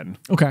 Ben.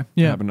 Okay. I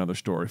Yeah. have another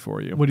story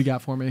for you. What do you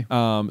got for me?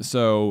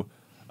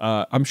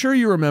 I'm sure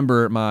you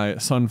remember my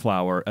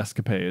sunflower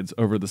escapades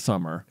over the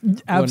summer.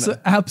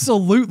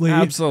 Absolutely.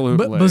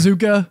 Absolutely.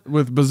 Bazooka.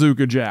 With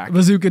Bazooka Jack.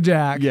 Bazooka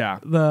Jack. Yeah.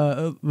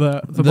 The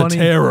The bunny.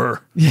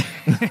 terror,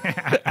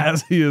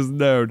 as he is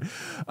known.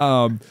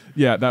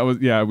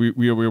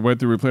 We went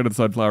through, we planted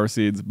sunflower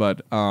seeds,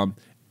 but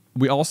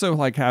we also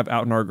like have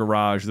out in our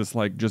garage this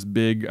like just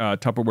big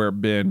Tupperware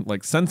bin,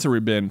 like sensory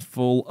bin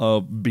full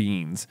of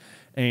beans.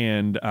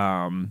 And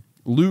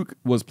Luke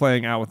was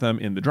playing out with them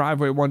in the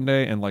driveway one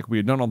day, and like we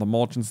had done all the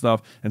mulch and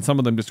stuff, and some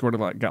of them just sort of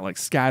like got like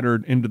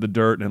scattered into the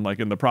dirt, and like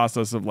in the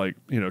process of like,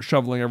 you know,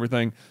 shoveling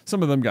everything,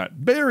 some of them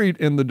got buried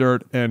in the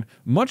dirt. And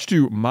much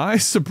to my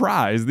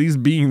surprise, these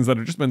beans that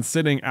have just been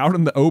sitting out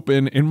in the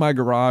open in my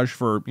garage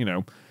for, you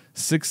know,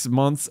 6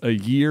 months, a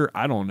year,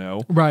 I don't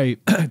know, Right.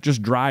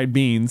 just dried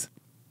beans,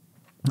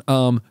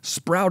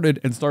 sprouted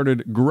and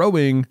started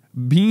growing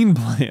bean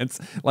plants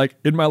like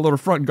in my little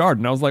front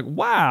garden. I was like,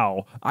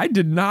 wow, I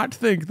did not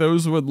think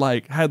those would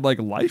like had like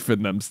life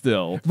in them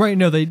still. Right.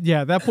 No, at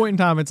that point in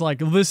time, it's like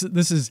this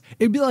is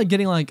it'd be like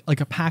getting like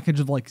a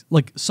package of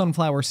like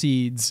sunflower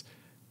seeds.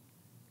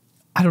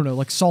 I don't know,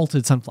 like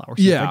salted sunflower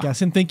seeds, Yeah. I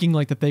guess, and thinking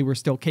like that they were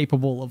still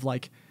capable of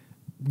like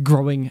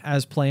growing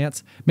as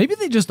plants. Maybe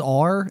they just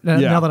are.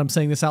 Now that I'm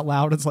saying this out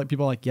loud, it's like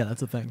people are like, yeah,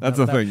 that's a thing. That's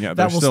the thing. Yeah,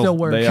 that will still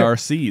work. They are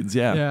seeds.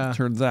 Yeah, Yeah.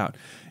 Turns out.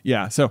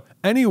 Yeah. So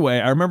anyway,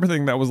 I remember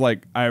thinking that was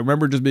like, I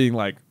remember just being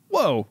like,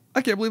 whoa,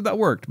 I can't believe that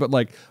worked. But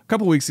like a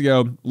couple weeks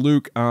ago,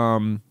 Luke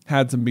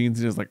had some beans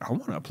and he was like, I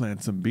want to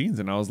plant some beans.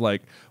 And I was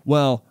like,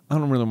 well, I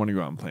don't really want to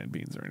go out and plant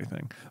beans or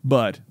anything.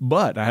 But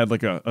I had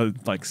like a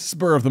like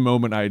spur of the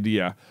moment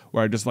idea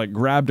where I just like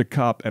grabbed a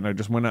cup and I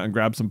just went out and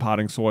grabbed some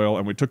potting soil,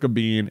 and we took a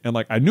bean, and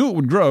like I knew it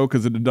would grow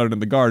because it had done it in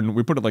the garden.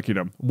 We put it like, you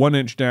know, 1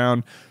 inch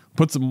down,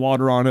 put some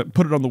water on it,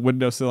 put it on the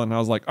windowsill, and I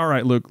was like, all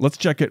right, Luke, let's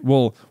check it.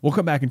 We'll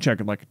come back and check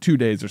in like 2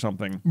 days or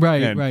something.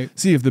 Right, and right.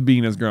 see if the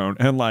bean has grown.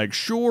 And like,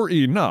 sure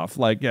enough,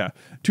 like, yeah,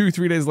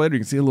 2-3 days later, you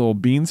can see a little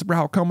bean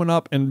sprout coming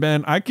up. And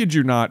Ben, I kid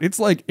you not, it's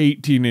like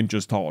 18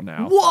 inches tall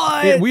now.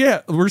 What?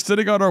 We're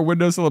sitting on our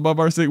windowsill above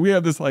our sink. We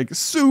have this like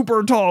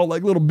super tall,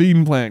 like little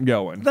bean plant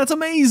going. That's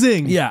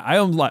amazing. Yeah,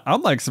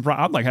 I'm like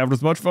surprised. I'm like having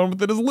as much fun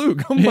with it as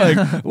Luke. I'm like,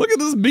 look at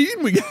this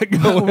bean we got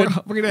going.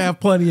 We're gonna have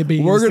plenty of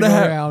beans. We're gonna to go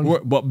have,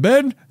 around. but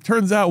Ben,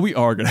 turns out we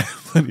are gonna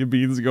have plenty of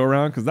beans to go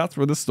around, because that's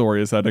where this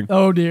story is heading.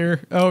 Oh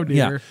dear. Oh dear.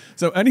 Yeah.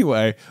 So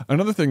anyway,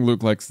 another thing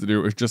Luke likes to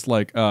do is just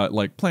like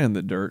play in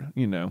the dirt,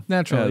 you know.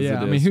 Naturally, as yeah.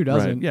 it I mean, is. who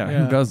doesn't? Right. Yeah,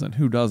 Yeah.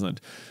 Who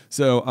doesn't?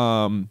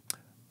 So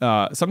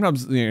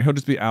sometimes, you know, he'll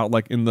just be out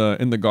like in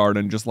the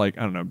garden, just like,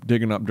 I don't know,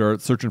 digging up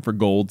dirt, searching for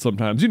gold.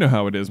 Sometimes, you know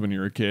how it is when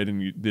you're a kid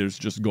and there's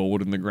just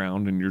gold in the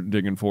ground and you're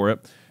digging for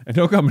it. And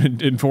he'll come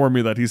and inform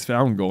me that he's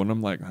found gold, and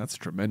I'm like, that's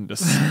tremendous.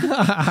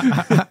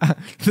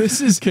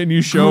 This is Can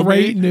you show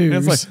great me? news.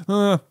 And it's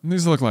like,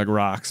 these look like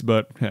rocks,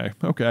 but hey,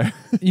 okay.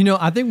 You know,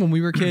 I think when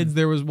we were kids,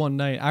 there was one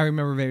night, I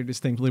remember very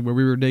distinctly, where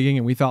we were digging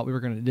and we thought we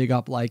were going to dig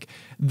up like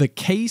the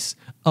case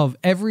of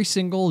every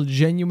single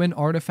genuine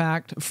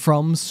artifact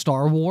from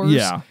Star Wars.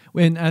 Yeah.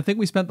 And I think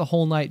we spent the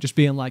whole night just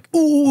being like,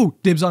 ooh,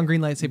 dibs on green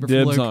lightsaber for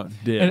Dibs Luke. on-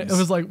 dibs. And it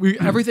was like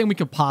everything we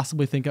could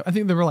possibly think of. I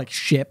think there were like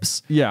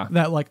ships. Yeah.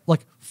 That like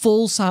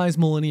full-size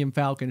Millennium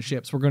Falcon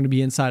ships were going to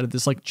be inside of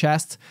this like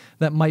chest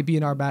that might be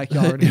in our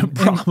backyard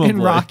Probably. in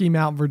Rocky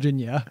Mount,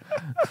 Virginia.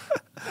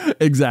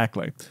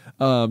 Exactly.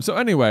 So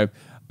anyway,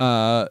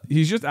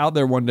 he's just out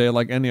there one day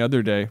like any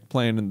other day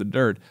playing in the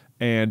dirt.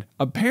 And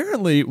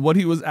apparently what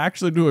he was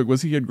actually doing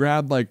was he had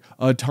grabbed like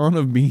a ton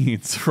of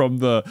beans from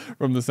the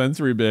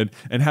sensory bin,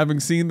 and having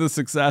seen the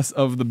success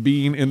of the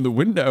bean in the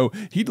window,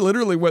 he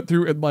literally went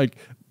through and like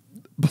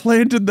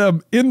planted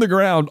them in the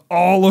ground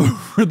all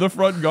over the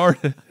front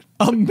garden.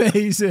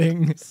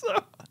 Amazing.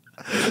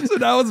 So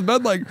now it's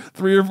been like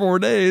 3 or 4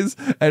 days,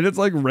 and it's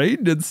like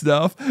rained and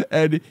stuff.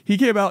 And he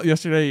came out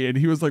yesterday and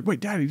he was like, wait,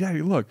 daddy,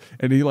 look.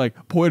 And he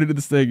like pointed at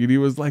this thing and he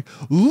was like,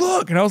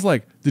 look. And I was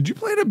like, did you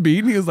plant a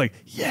bean? He was like,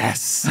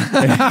 yes. So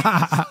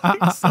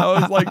I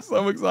was like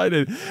so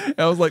excited. And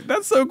I was like,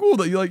 that's so cool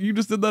that you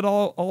just did that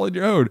all on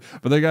your own.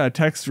 But they got a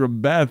text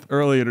from Beth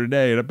earlier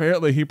today, and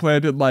apparently he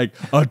planted like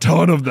a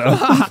ton of them.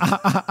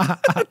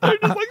 They're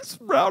just like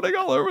sprouting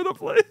all over the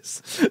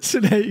place. So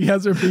now you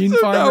guys are bean So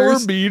now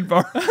farmers. we're bean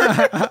farmers.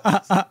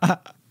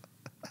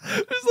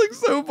 It's like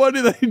so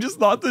funny that he just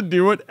thought to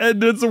do it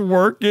and it's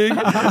working,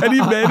 and he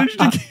managed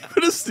to keep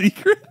it a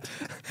secret.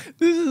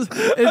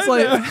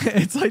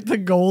 It's like the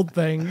gold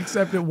thing,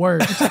 except it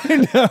worked.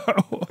 I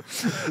know.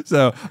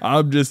 So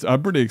I'm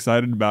pretty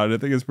excited about it. I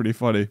think it's pretty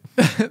funny.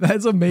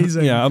 That's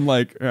amazing. Yeah, I'm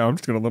like, yeah, I'm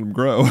just gonna let them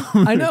grow.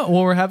 I know.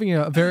 Well, we're having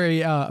a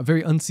very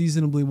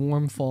unseasonably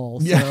warm fall.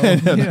 So, Yeah,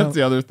 that's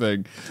the other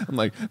thing. I'm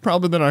like,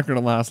 probably they're not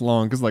gonna last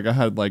long because like I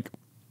had like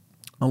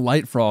a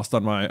light frost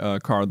on my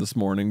car this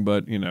morning,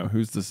 but you know,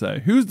 who's to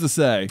say? Who's to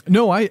say?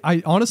 No,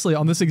 I honestly,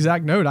 on this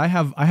exact note, I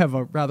have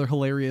a rather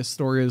hilarious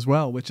story as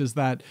well, which is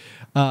that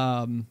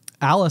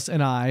Alice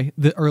and I,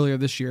 earlier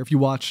this year, if you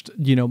watched,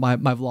 my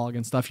vlog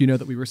and stuff, you know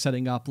that we were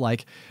setting up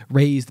like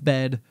raised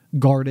bed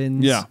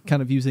gardens,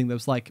 kind of using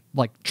those like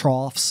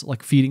troughs,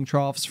 like feeding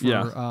troughs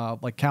for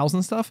like cows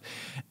and stuff,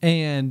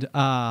 and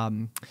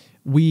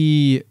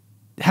we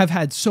have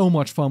had so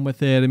much fun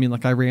with it. I mean,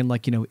 like I ran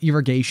like,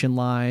 irrigation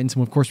lines.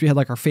 And of course we had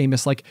like our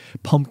famous like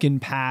pumpkin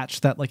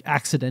patch that like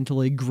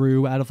accidentally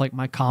grew out of like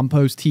my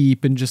compost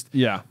heap and just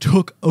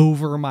took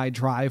over my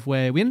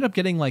driveway. We ended up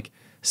getting like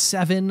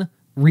 7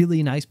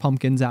 really nice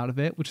pumpkins out of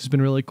it, which has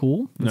been really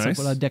cool. That's like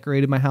what I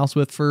decorated my house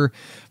with for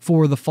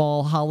the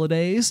fall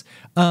holidays.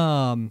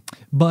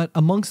 But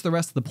amongst the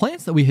rest of the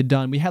plants that we had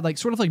done, we had like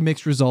sort of like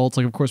mixed results.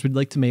 Like, of course, we'd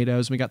like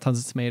tomatoes, and we got tons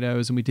of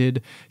tomatoes, and we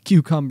did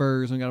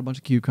cucumbers, and we got a bunch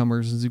of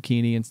cucumbers and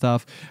zucchini and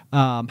stuff.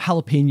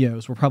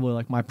 Jalapenos were probably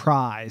like my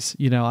prize.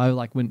 I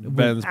like went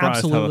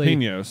absolutely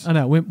jalapenos. I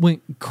know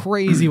went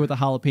crazy with the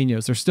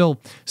jalapenos. They're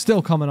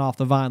still coming off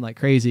the vine like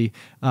crazy,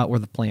 or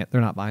the plant. They're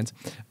not vines.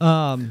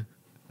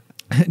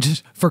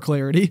 Just for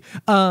clarity,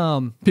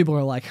 people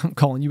are like, I'm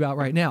calling you out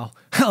right now.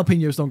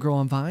 Jalapenos don't grow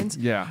on vines.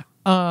 Yeah.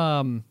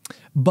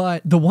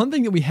 But the one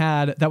thing that we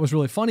had that was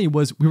really funny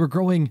was we were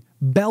growing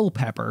bell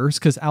peppers,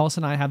 because Alice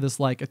and I have this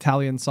like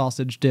Italian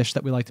sausage dish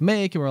that we like to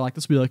make, and we're like,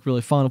 this would be like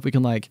really fun if we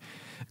can like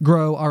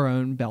grow our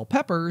own bell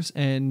peppers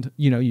and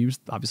use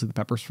obviously the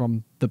peppers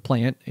from the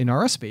plant in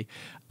our recipe.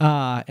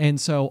 And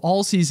so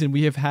all season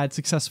we have had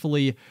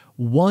successfully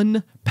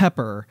 1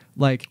 pepper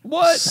like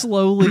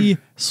slowly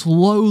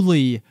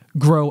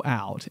grow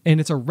out,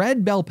 and it's a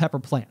red bell pepper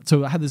plant.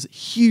 So I had this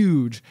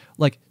huge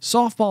like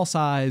softball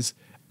size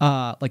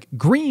like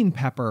green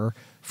pepper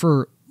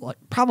for like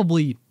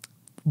probably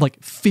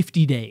like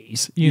 50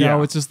 days.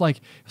 It's just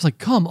like, it's like,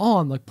 come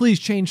on, like please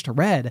change to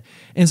red.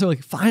 And so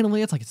like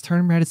finally it's like it's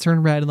turning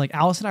red, and like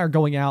Alice and I are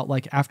going out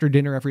like after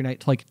dinner every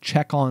night to like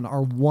check on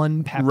our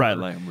 1 pepper. Right,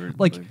 we're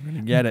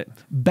gonna get it.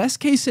 Best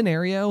case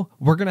scenario,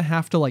 we're gonna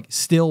have to like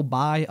still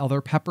buy other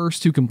peppers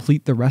to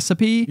complete the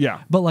recipe.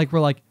 Yeah. But like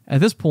we're like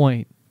at this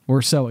point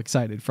we're so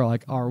excited for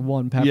like our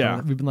 1 pepper.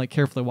 Yeah. We've been like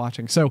carefully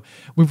watching. So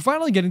we're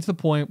finally getting to the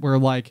point where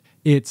like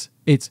it's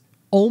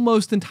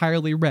almost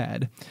entirely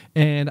red,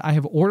 and I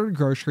have ordered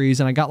groceries,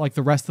 and I got like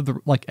the rest of the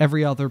like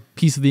every other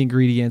piece of the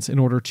ingredients in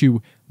order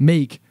to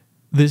make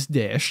this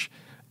dish.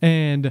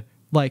 And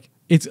like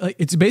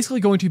it's basically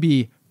going to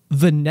be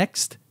the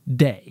next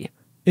day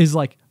is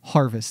like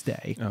harvest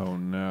day. Oh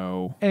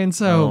no. And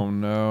so oh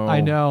no.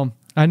 I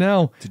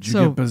know. Did you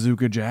get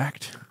bazooka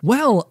jacked?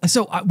 Well,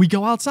 so we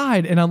go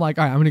outside, and I'm like,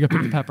 all right, I'm gonna go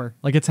pick the pepper.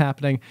 Like it's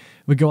happening.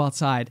 We go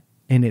outside,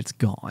 and it's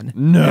gone.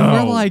 No. And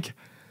we're like,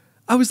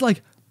 I was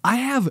like, I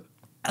have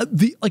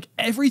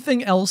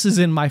everything else is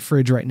in my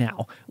fridge right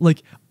now.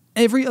 Like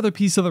every other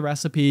piece of the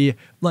recipe.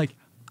 Like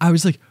I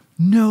was like,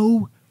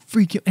 no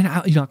freaking. And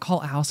I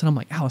call Alice, and I'm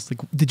like, Alice,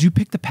 like, did you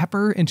pick the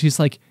pepper? And she's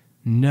like,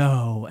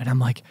 no. And I'm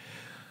like,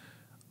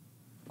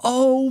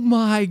 oh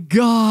my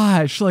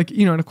gosh. Like,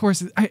 and of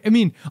course, I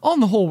mean, on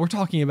the whole, we're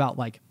talking about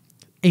like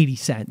 80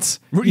 cents,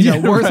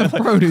 worth of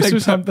produce like or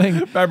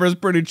something. Pepper's a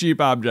pretty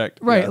cheap object.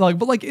 Right. Yeah. Like,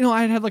 but like,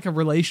 I had like a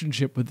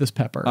relationship with this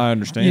pepper. I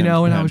understand.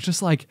 And I was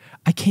just like,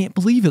 I can't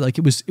believe it. Like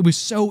it was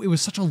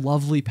such a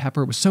lovely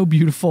pepper. It was so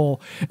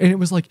beautiful. And it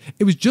was like,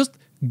 it was just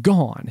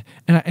gone.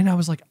 And I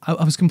was like,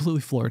 I was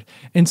completely floored.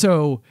 And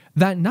so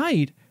that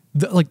night,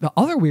 the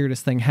other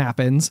weirdest thing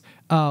happens,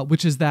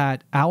 which is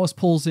that Alice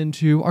pulls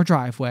into our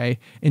driveway,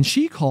 and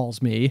she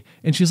calls me,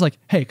 and she's like,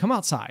 hey, come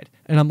outside.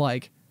 And I'm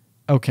like,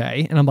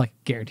 okay. And I'm like,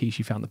 guarantee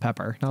she found the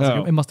pepper. And I was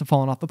like, it must have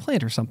fallen off the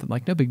plant or something.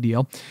 Like, no big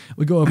deal.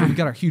 We go over, we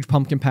got our huge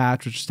pumpkin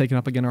patch, which is taking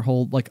up again our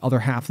whole like other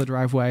half of the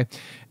driveway.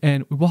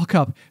 And we walk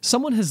up.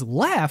 Someone has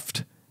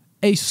left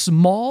a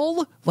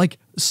small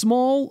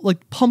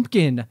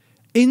pumpkin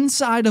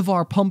inside of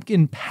our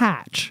pumpkin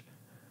patch.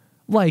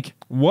 Like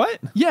what?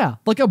 Yeah,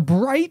 like a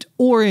bright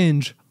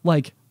orange,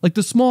 like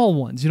the small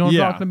ones, you know what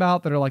I'm talking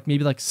about, that are like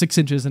maybe like 6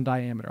 inches in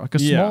diameter, like a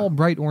small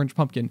bright orange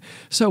pumpkin.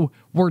 So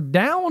we're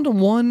down to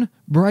 1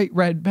 bright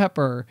red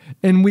pepper,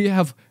 and we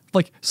have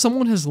like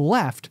someone has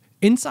left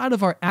inside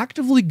of our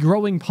actively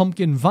growing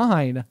pumpkin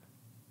vine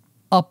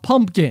a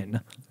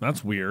pumpkin.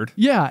 That's weird.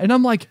 Yeah, and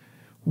I'm like,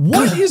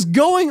 what is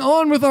going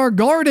on with our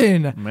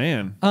garden?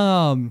 Man.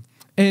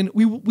 And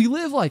we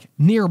live like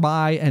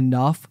nearby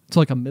enough to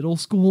like a middle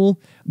school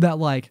that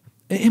like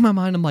in my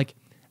mind I'm like,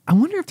 I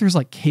wonder if there's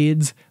like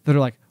kids that are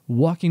like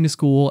walking to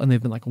school and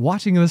they've been like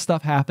watching this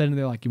stuff happen, and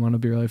they're like, you want to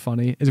be really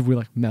funny is if we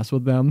like mess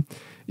with them,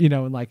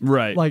 and like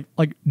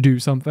like do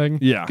something.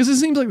 Yeah, because it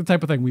seems like the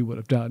type of thing we would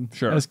have done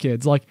as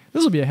kids. Like,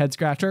 this will be a head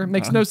scratcher.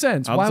 Makes no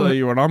sense. I'll tell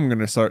you what I'm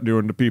gonna start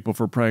doing to people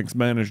for pranks,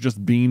 man, is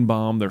just bean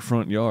bomb their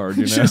front yard.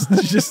 just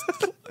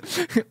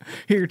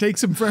Here, take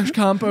some fresh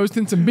compost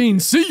and some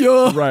beans. See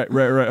ya. Right.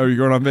 Oh, you're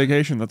going on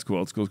vacation? That's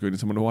cool. It's cool. It's good. Need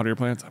someone to water your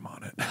plants? I'm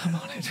on it.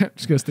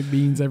 Just gonna stick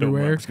beans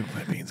everywhere. I'm just gonna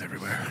plant beans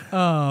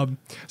everywhere.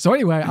 So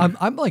anyway,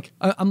 I'm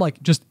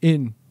like just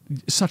in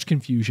such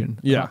confusion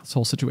about this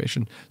whole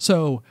situation.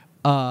 So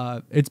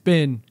it's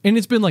been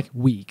like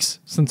weeks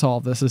since all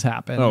of this has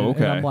happened. Oh,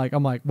 okay. And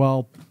I'm like,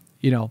 well,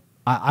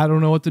 I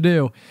don't know what to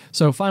do.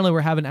 So finally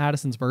we're having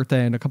Addison's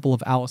birthday and a couple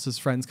of Alice's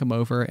friends come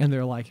over and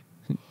they're like,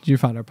 did you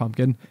find our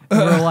pumpkin? And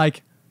we're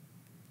like,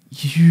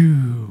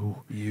 you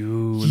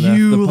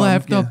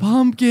left the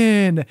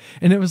pumpkin.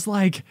 And it was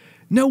like,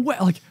 no way,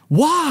 like,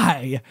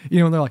 why?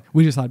 And they're like,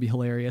 we just thought it'd be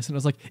hilarious. And I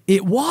was like,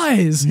 it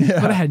was,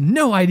 but I had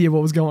no idea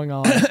what was going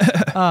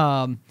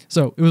on.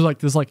 So it was like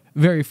this like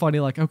very funny,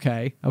 like,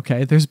 okay,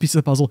 there's a piece of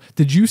the puzzle.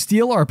 Did you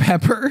steal our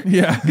pepper?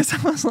 Yeah. Because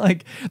I was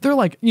like, they're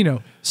like,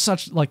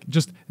 such like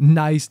just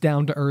nice,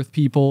 down to earth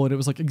people. And it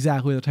was like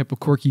exactly the type of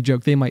quirky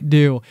joke they might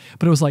do.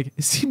 But it was like,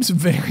 it seems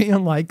very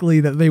unlikely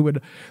that they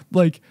would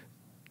like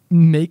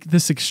make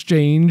this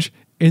exchange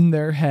in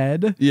their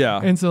head. Yeah.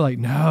 And so like,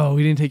 no,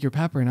 we didn't take your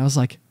pepper. And I was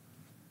like,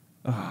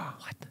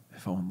 what?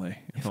 If only.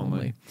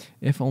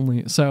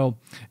 So,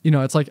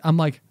 it's like, I'm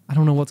like, I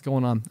don't know what's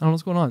going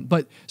on.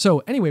 But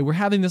so anyway, we're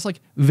having this like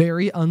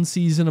very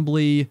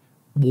unseasonably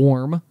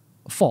warm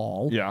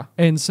fall. Yeah.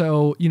 And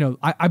so,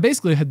 I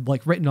basically had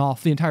like written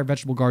off the entire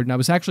vegetable garden. I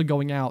was actually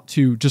going out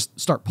to just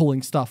start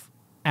pulling stuff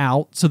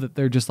out so that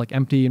they're just like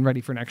empty and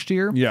ready for next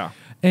year. Yeah.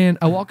 And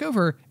I walk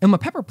over and my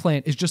pepper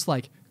plant is just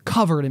like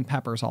covered in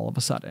peppers all of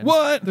a sudden.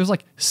 What? There's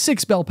like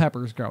 6 bell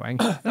peppers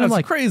growing. And I'm That's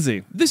like,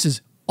 crazy. this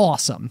is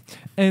awesome.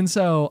 And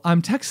so I'm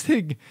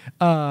texting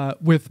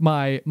with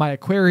my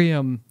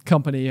aquarium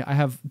company. I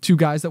have 2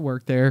 guys that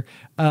work there,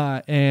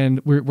 and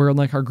we're in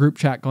like our group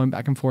chat going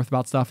back and forth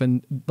about stuff.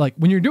 And like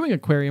when you're doing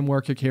aquarium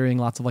work, you're carrying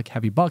lots of like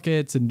heavy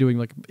buckets and doing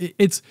like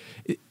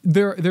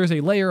there's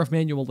a layer of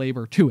manual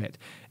labor to it.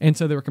 And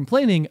so they were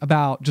complaining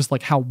about just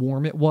like how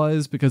warm it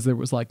was because there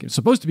was like it's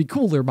supposed to be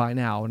cooler by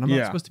now, and I'm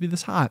not supposed to be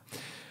this hot.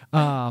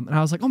 And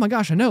I was like, oh my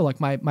gosh, I know, like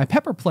my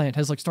pepper plant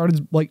has like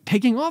started like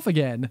taking off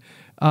again,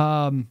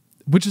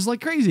 which is like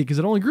crazy because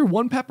it only grew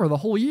 1 pepper the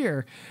whole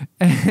year.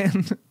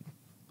 And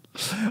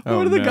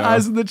one of the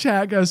guys in the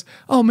chat goes,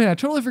 oh man, I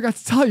totally forgot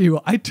to tell you,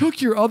 I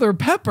took your other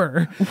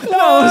pepper. And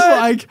I was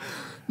like,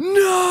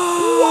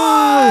 no.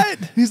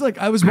 What? He's like,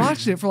 I was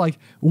watching it for like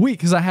a week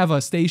because I have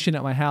a station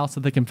at my house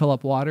that they can fill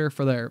up water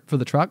for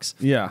the trucks.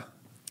 Yeah.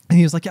 And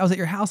he was like, yeah, I was at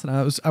your house and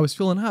I was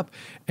filling up.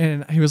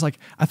 And he was like,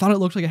 I thought it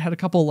looked like it had a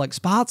couple like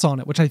spots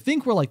on it, which I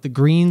think were like the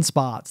green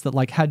spots that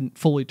like hadn't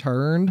fully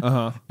turned.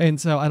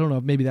 And so I don't know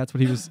if maybe that's what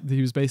he was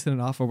basing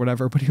it off or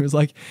whatever. But he was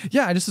like,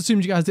 yeah, I just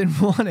assumed you guys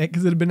didn't want it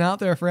because it had been out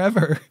there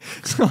forever.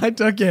 So I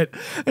took it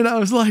and I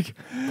was like,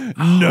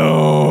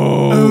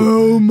 no.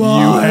 Oh my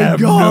You have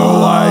God.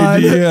 no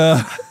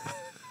idea.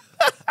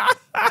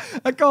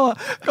 I call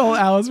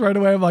Alice right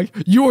away. I'm like,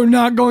 you are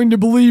not going to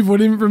believe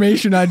what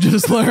information I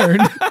just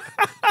learned.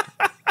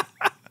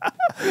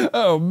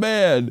 Oh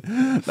man,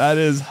 that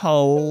is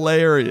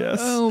hilarious.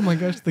 Oh my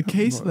gosh, the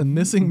case of the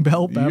missing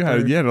bell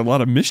pepper. You had a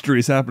lot of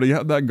mysteries happening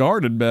out in that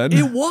garden, Ben.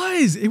 It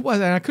was, and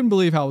I couldn't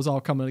believe how it was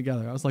all coming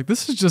together. I was like,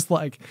 this is just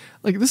like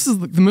this is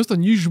the most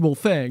unusual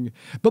thing.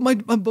 But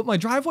my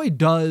driveway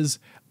does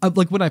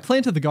like when I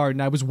planted the garden,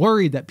 I was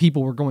worried that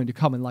people were going to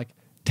come and like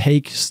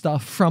take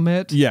stuff from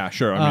it. Yeah,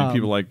 sure. I mean,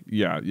 people like,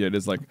 it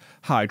is like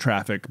high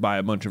traffic by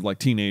a bunch of like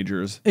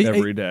teenagers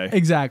every day.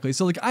 Exactly.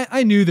 So like,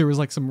 I knew there was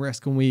like some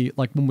risk when we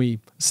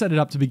set it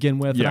up to begin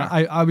with. Yeah.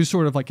 And I was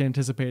sort of like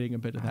anticipating a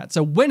bit of that.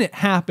 So when it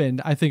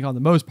happened, I think on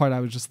the most part, I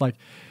was just like,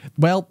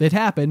 well, it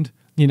happened,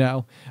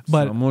 but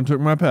someone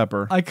took my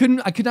pepper. I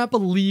could not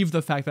believe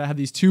the fact that I had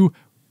these 2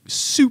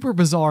 super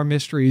bizarre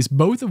mysteries,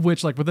 both of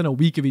which like within a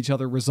week of each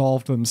other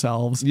resolved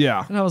themselves.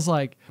 Yeah. And I was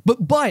like, but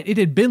it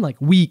had been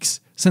like weeks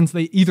since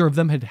either of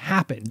them had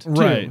happened. Too.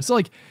 Right. So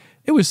like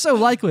it was so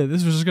likely that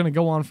this was just going to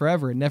go on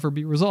forever and never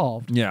be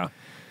resolved. Yeah.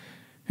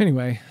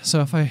 Anyway,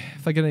 so if I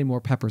get any more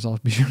peppers, I'll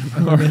be sure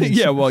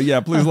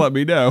to please let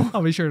me know.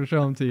 I'll be sure to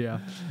show them to you.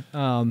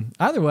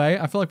 Either way,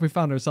 I feel like we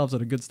found ourselves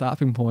at a good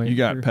stopping point. You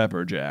got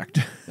pepper jacked.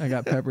 I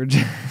got pepper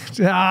jack.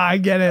 I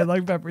get it.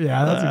 Like pepper.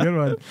 Yeah, that's a good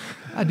one.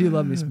 I do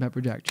love me some pepper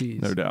jack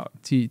cheese. No doubt.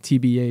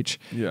 TBH.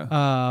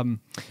 Yeah.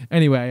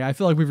 Anyway, I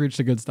feel like we've reached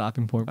a good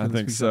stopping point for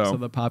this week's episode of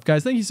the Pop.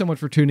 Guys, thank you so much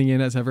for tuning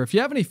in as ever. If you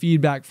have any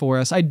feedback for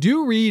us, I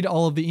do read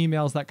all of the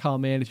emails that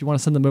come in. If you want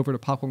to send them over to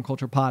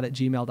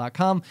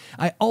popcornculturepod@gmail.com.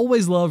 I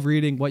always love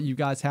reading what you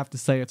guys have to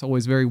say. It's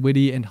always very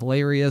witty and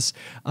hilarious.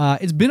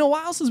 It's been a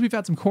while since we've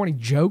had some corny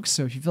jokes,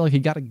 so if you feel like you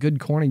got a good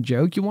corny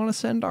joke you want to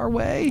send our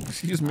way.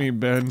 Excuse me,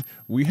 Ben.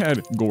 We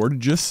had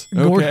GOURD-geous.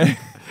 Okay.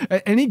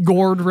 Any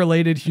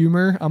gourd-related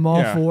humor, I'm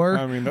all for.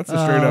 I mean, that's a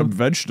straight-up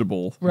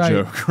vegetable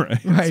joke, right?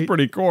 It's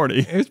pretty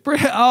corny. It's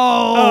pretty...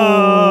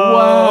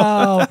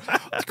 wow.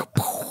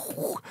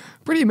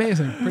 Pretty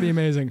amazing. But you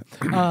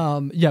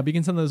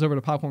can send those over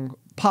to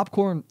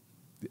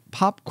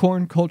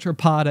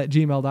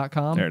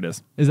popcornculturepod@gmail.com. There it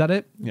is. Is that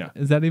it? Yeah.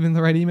 Is that even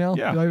the right email?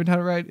 Yeah. Do I even have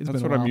it right?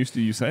 That's what I'm used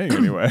to you saying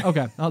anyway.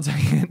 Okay, I'll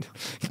take it.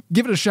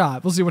 give it a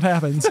shot. We'll see what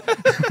happens.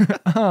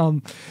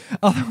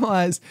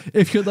 Otherwise,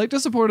 if you'd like to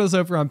support us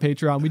over on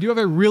Patreon, we do have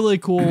a really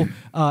cool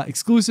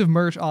exclusive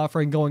merch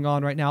offering going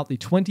on right now at the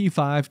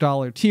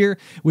 $25 tier,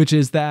 which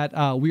is that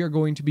we are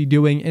going to be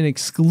doing an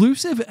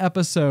exclusive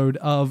episode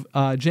of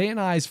Jay and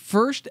I's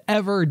first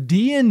ever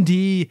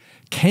D&D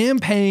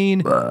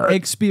campaign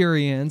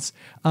experience.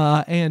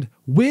 And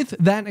with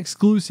that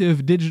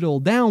exclusive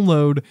digital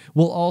download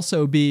will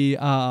also be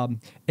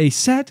a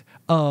set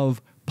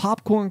of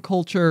popcorn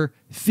culture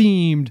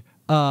themed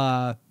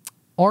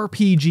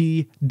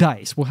RPG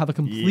dice. We'll have a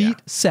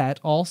complete set,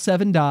 all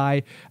 7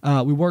 die.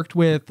 We worked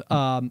with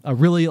a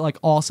really like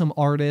awesome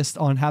artist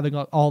on having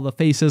all the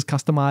faces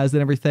customized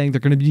and everything.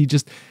 They're going to be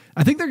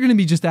I think they're going to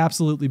be just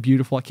absolutely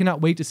beautiful. I cannot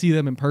wait to see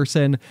them in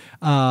person.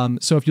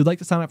 So if you'd like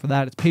to sign up for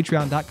that, it's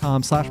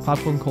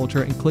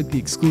patreon.com/popcornculture and click the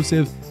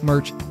exclusive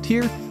merch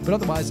tier. But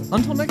otherwise,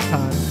 until next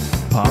time,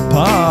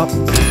 pop.